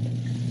replace them,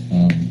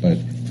 but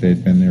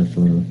They'd been there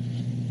for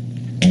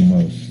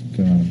almost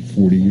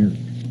 40 years.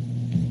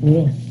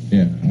 Really?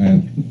 Yeah,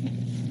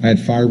 I had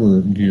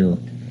fiber gear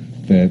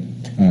that,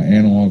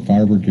 analog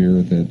fiber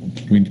gear that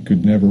we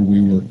could never, we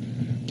were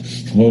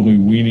slowly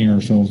weaning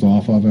ourselves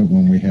off of it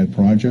when we had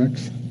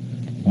projects.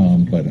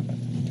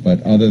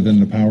 But other than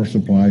the power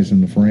supplies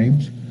and the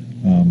frames,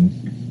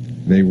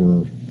 they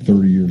were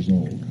 30 years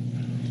old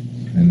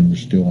and were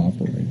still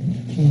operating.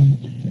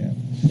 Yeah.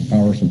 The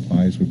power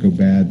supplies would go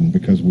bad, and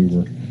because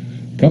the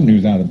company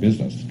was out of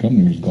business, the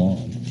company was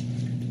gone.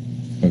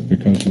 But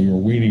because we were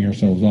weaning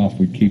ourselves off,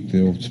 we'd keep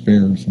the old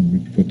spares and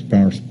we'd put the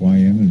power supply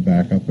in and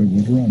back up, it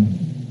would run.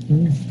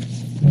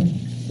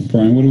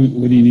 Brian, what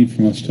do you need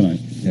from us tonight?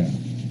 Yeah.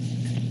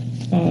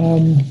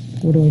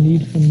 What do I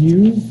need from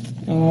you?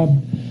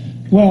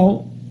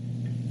 Well,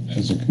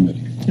 As a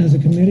committee. as a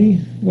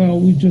committee, well,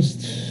 we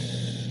just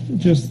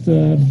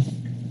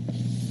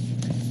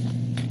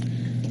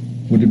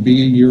Would it be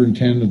your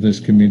intent of this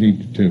committee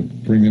to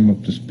bring them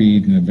up to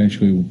speed and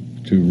eventually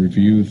to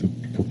review the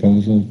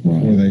proposal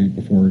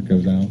before it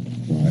goes out?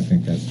 I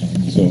think that's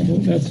fine. So,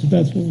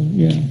 that's what,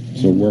 yeah.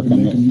 so work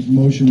on Make a the,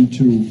 motion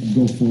to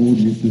go forward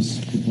with this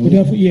We proposal.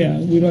 definitely, yeah,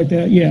 we'd like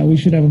that, yeah, we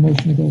should have a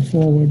motion to go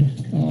forward.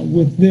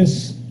 With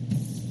this,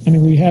 I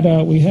mean, we had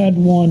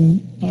one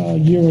a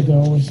year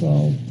ago or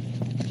so,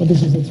 but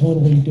this is a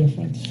totally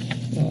different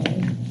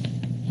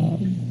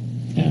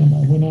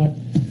animal. We're not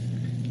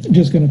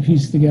just going to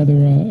piece together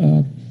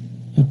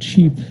a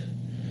cheap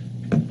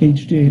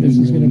HD. This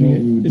is going to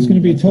be, it's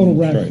going to be a total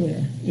rack Right.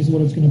 clear, is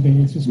what it's going to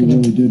be. It's just We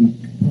going really to, didn't.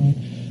 right.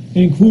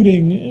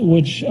 Including,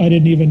 which I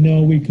didn't even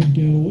know we could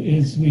do,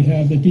 is we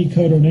have the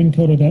decoder and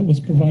encoder that was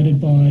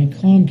provided by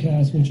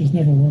Comcast, which has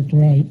never worked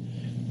right.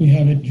 We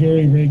have it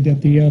jury-rigged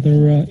at the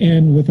other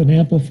end with an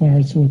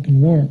amplifier so it can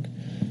work.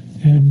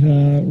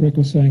 And Rick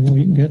was saying, well,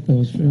 you can get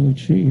those fairly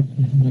cheap.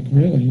 And I'm like,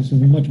 really? He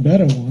said, the much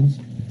better ones.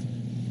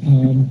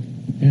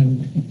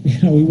 And, you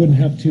know, we wouldn't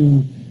have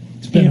to...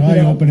 It's been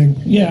eye-opening.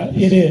 Yeah,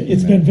 it is.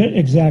 It's been,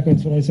 exactly,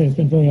 that's what I say. It's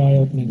been very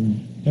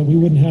eye-opening. That we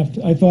wouldn't have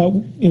to, I thought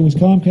it was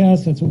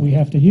Comcast, that's what we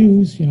have to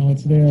use, you know,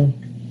 it's their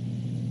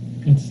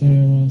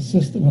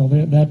system, well,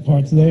 that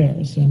part's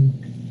theirs, and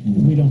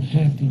we don't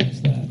have to use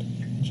that.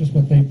 It's just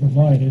what they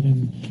provided,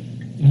 and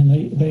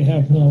they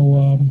have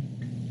no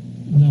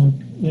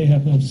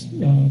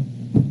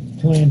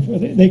plan for,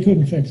 they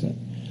couldn't fix it.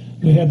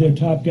 We had their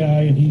top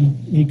guy, and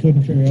he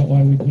couldn't figure out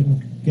why we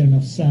couldn't get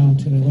enough sound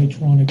to the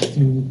electronics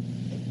to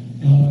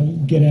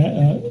get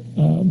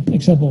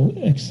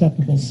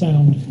acceptable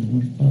sound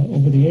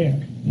over the air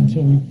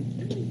until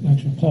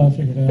actually Paul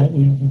figured it out.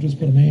 We just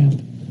put an amp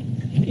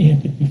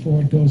it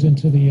before it goes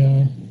into the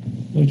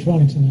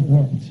electronics, and it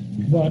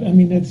worked. But I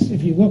mean,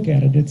 if you look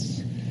at it,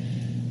 it's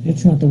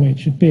not the way it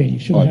should be. You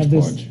shouldn't have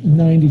this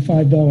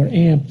 $95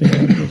 amp there.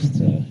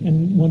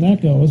 And when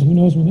that goes, who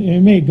knows when it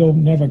may go,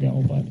 never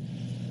go. But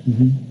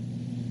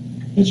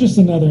it's just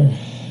another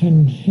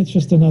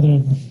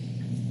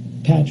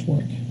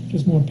patchwork.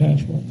 Just more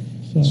patchwork.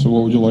 so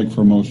what would you like for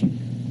a motion?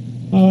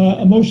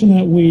 A motion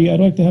that I'd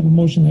like to have a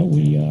motion that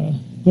we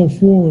go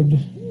forward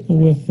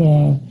with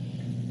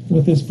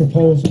this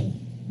proposal,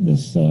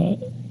 this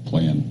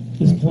Plan.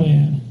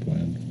 plan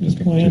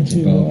To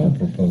develop a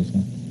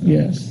proposal.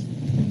 yes,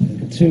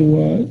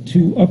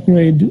 to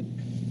upgrade,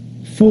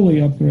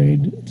 fully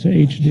upgrade to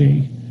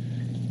HD,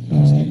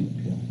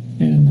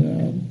 and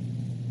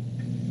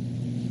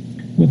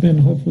within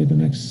hopefully the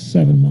next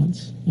 7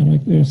 months.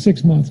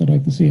 6 months. I'd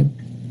like to see it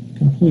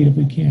complete if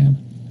we can.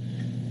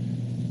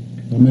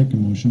 I'll make a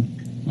motion.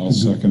 I'll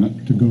second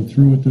it. To go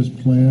through with this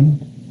plan.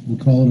 We'll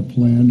call it a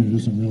plan. It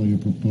isn't really a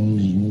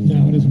proposal.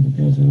 No, it isn't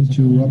proposed. It is a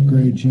To plan.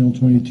 upgrade Channel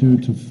 22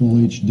 to full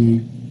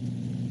HD.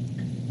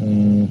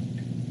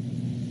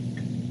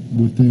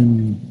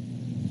 Within,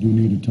 do you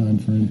need a time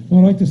frame?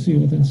 Well, I'd like to see it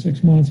within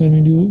 6 months. I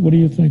mean, what do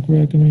you think,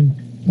 Rick? I mean,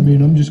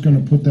 I'm just going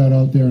to put that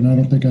out there, and I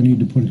don't think I need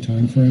to put a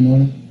time frame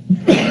on it.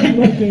 I'd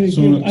like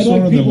Sooner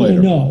than people to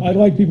later. know. I'd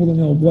like people to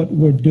know what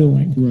we're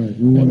doing. Right.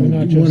 We we're want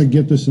not to just-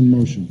 get this in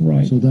motion.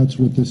 Right. So that's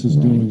what this is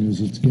Right. doing, is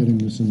it's getting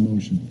this in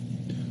motion.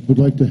 Would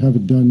like to have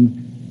it done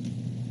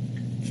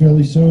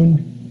fairly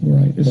soon.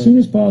 Right, as soon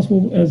as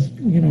possible. As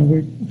you know,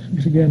 we're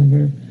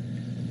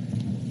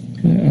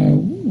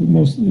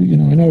most. You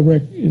know, I know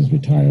Rick is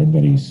retired,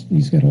 but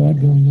he's got a lot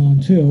going on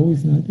too.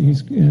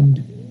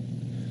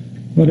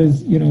 But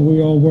as you know, we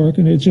all work,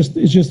 and it's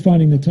just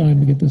finding the time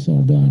to get this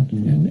all done.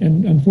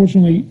 And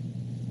unfortunately,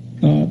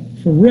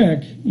 for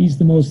Rick, he's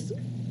the most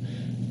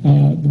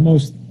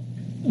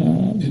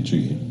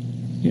Itchy.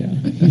 yeah,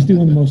 he's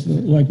doing the most of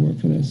the legwork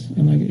for this,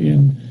 and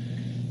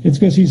it's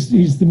because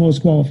he's the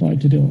most qualified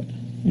to do it.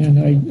 And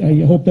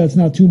I hope that's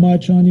not too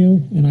much on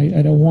you, and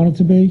I don't want it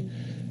to be,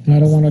 and I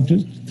don't want to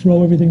just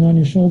throw everything on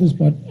your shoulders,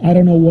 but I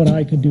don't know what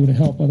I could do to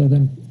help other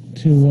than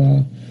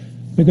to,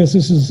 because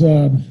this is,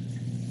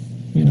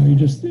 you know,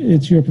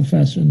 it's your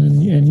profession,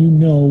 and you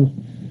know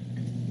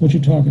what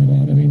you're talking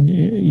about. I mean,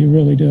 you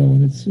really do,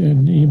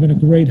 and you've been a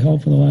great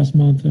help for the last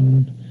month,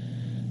 and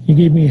you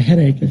gave me a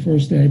headache the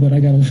first day, but I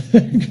got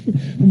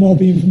from all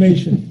the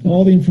information.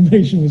 All the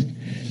information was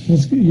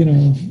was,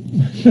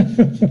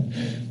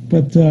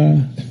 but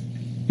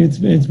it's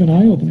been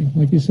eye-opening.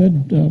 Like you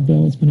said,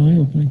 Bill, it's been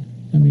eye-opening.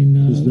 I mean,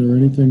 Is there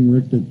anything,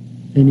 Rick, that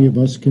any of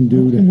us can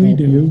do what to can we help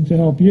do you? to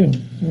help you?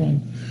 Right.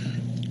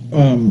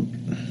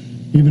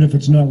 Even if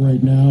it's not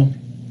right now?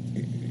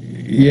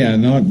 Yeah,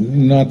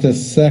 not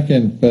this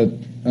second, but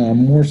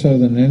more so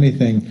than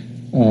anything,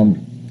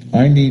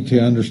 I need to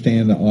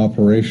understand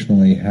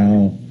operationally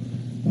how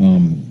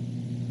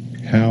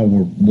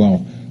we're,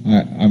 well,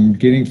 I'm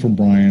getting from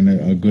Brian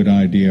a good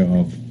idea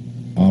of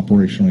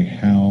operationally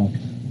how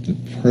the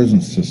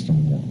present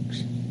system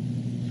works.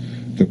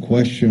 The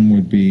question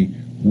would be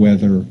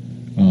whether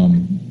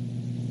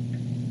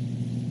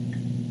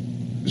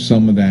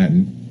some of that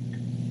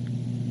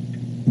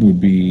would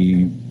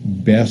be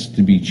best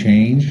to be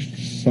changed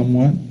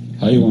somewhat.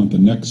 How you want the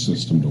next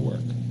system to work.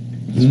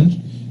 Hmm?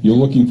 You're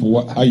looking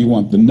for how you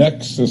want the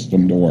next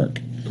system to work.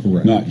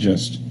 Correct. Not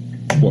just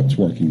what's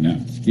working now.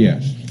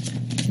 Yes,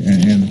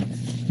 and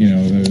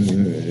as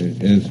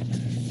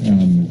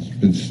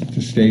it's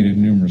been stated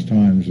numerous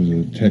times,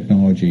 the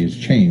technology has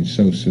changed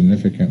so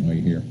significantly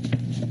here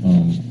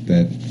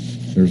that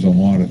there's a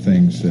lot of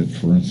things that,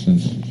 for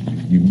instance,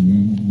 you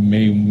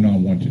may not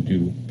want to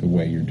do the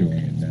way you're doing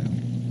it now.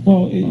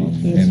 Well,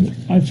 And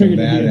I so figured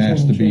that it'd be a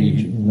has total to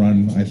be change.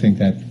 run. I think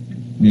that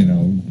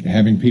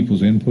having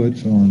people's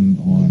inputs on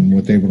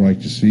what they would like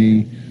to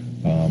see,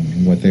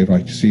 what they'd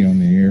like to see on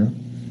the air,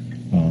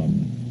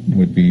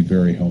 would be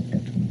very helpful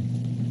to me.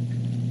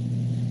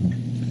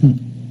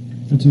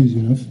 That's easy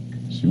enough.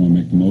 So you want to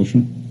make the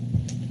motion?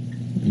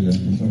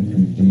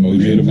 The We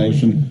made a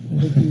motion.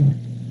 motion.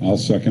 I'll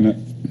second it.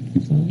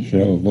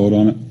 Shall I have a vote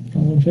on it?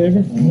 All in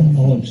favor?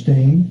 All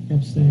abstain?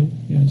 Abstain.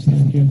 Yes,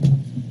 thank you.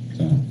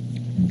 So,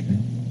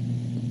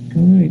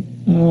 All right.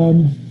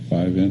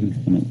 5 in,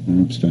 one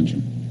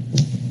abstention.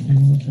 And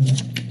we'll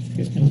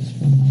get notes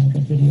from the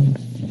video.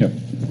 Yep.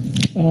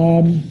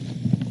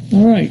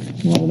 All right.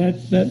 Well,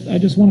 that I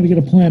just wanted to get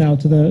a plan out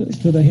to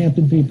the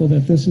Hampton people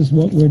that this is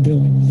what we're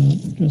doing. We're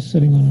not just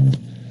sitting on our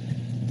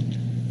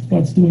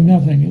butts doing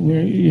nothing.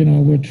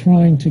 We're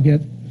trying to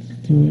get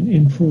to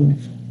improve,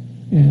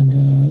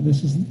 and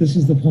this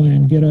is the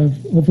plan.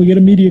 Hopefully get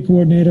a media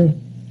coordinator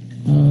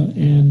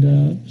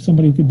and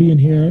somebody who could be in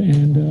here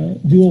and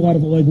do a lot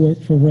of the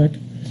legwork for Rick,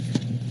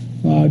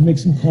 make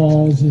some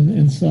calls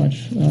and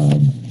such.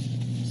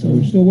 So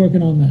we're still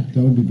working on that.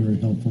 That would be very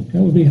helpful.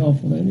 That would be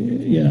helpful.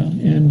 Yeah,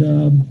 and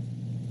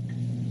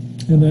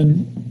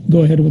then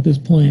go ahead with this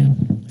plan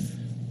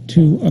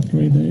to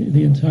upgrade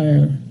the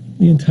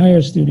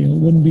entire studio. It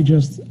wouldn't be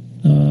just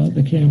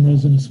the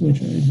cameras and a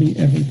switcher. It'd be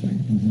everything.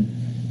 Mm-hmm.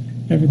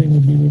 Everything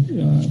would be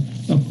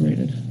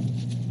upgraded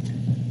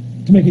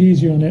to make it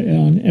easier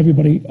on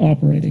everybody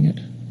operating it.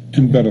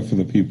 And better for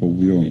the people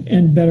viewing.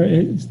 And better,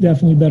 it's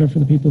definitely better for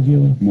the people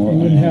viewing. More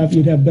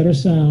You'd have better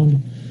sound,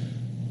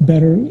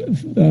 better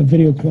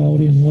video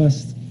quality, and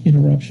less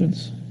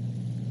interruptions.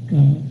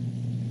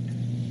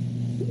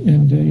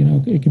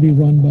 It could be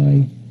run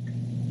by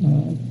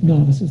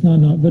novices,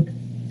 not but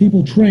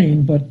people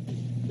trained, but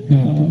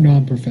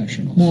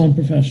Non-professionals.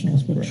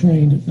 non-professionals, but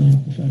trained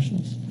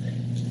non-professionals.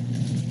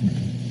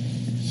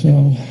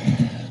 So,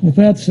 with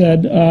that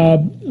said,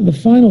 the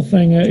final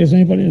thing are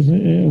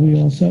we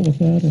all set with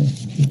that?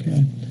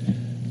 Okay.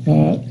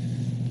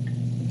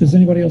 Does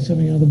anybody else have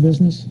any other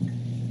business?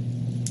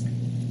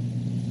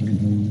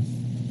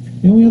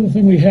 The only other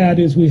thing we had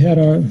is we had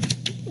our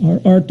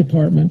art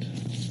department.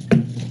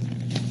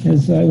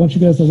 I want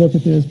you guys to look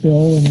at this,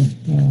 Bill, and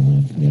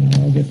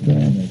I'll get some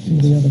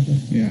of the other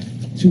things. Yeah.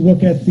 To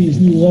look at these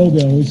new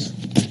logos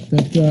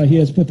that he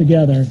has put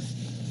together,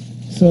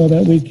 so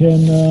that we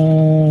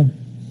can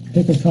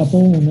pick a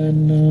couple and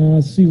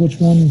then see which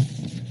one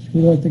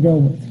we'd like to go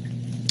with.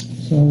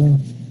 So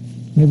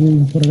maybe we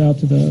can put it out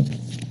to the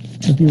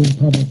viewing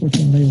public which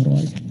one they would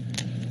like.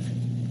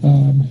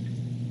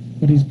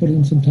 But he's put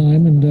in some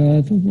time, and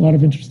a lot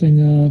of interesting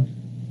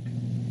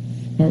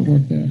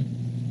artwork there.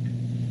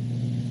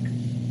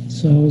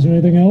 So, is there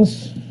anything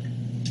else?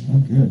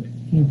 I'm good.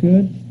 You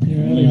good?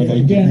 You're out of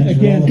Yeah, here.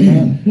 thank you.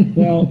 Again.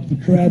 Well,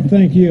 Brad,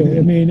 thank you.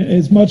 I mean,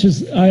 as much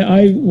as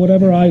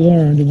whatever I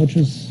learned, and which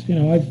is,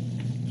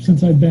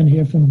 since I've been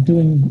here, from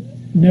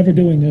never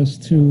doing this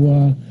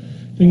to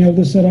being able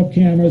to set up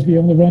cameras, be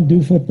able to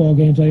do football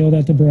games, I owe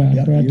that to Brad.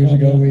 Yep, Brad years taught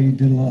me ago that. we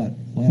did a lot.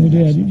 We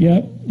did,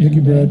 yep. Thank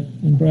you, Brad.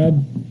 And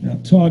Brad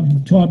Yep.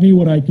 taught me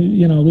what I could,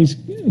 at least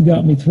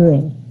got me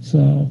through,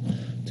 so,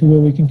 to where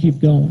we can keep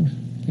going.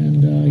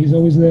 And he's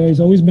always there. He's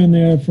always been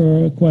there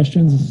for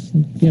questions,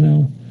 I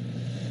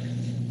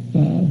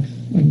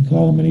can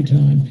call him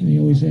anytime, and he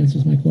always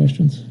answers my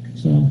questions.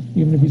 So,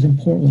 even if he's in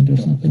Portland or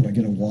something. Do I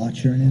get a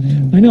watch or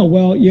anything? I know,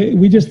 well,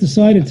 we just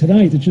decided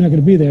tonight that you're not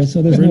going to be there,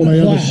 so there's They're no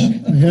in my other.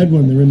 plaque. I had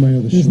one. They're in my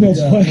other. There's no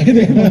shorts.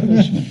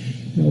 plaque.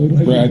 No, we'd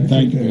like Brad, to-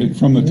 thank you,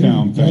 from the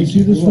town, Can I thank see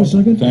you. this for a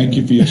second? Thank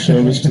you for your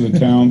service to the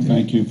town.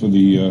 Thank you for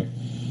the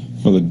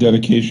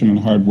dedication and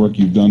hard work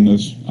you've done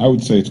this. I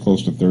would say it's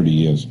close to 30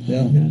 years.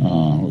 Yeah.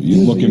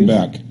 You're looking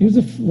back, He was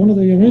one of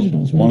the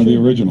originals, one of the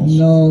weren't you? originals.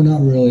 No, not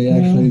really.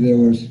 Actually, there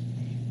was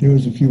There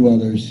was a few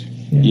others.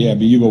 Yeah,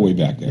 but you go way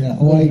back there. Yeah,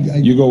 oh,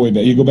 You go way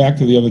back. You go back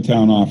to the other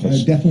town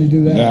office. I definitely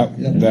do that.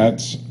 Yep.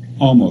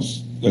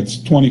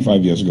 That's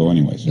 25 years ago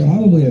anyways.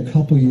 Probably a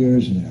couple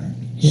years there.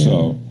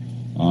 So,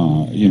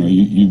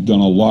 you've done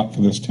a lot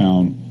for this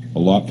town, a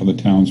lot for the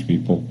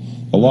townspeople,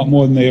 a lot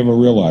more than they ever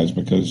realized,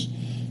 because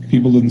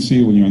people didn't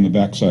see it when you're on the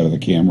back side of the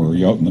camera, or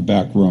you're out in the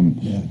back room,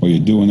 or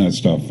you're doing that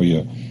stuff, or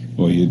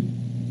you're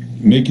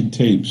making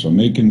tapes, or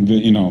making,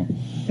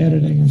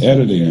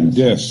 Editing. and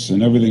discs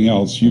and everything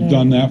else. You've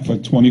done that for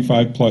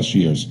 25 plus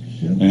years,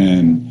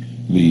 and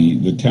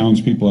the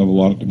townspeople have a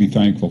lot to be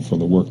thankful for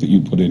the work that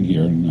you put in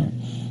here, and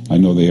I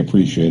know they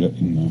appreciate it,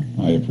 and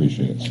I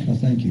appreciate it. Well,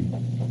 thank you.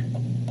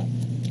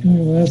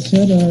 Well, that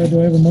said, do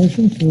I have a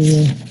motion to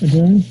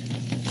adjourn?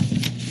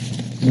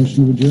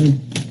 Motion to adjourn.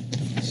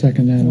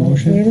 Second that All in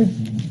motion. favor?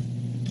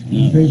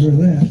 In favor of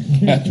that.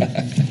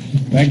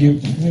 Thank you.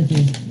 Thank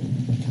you.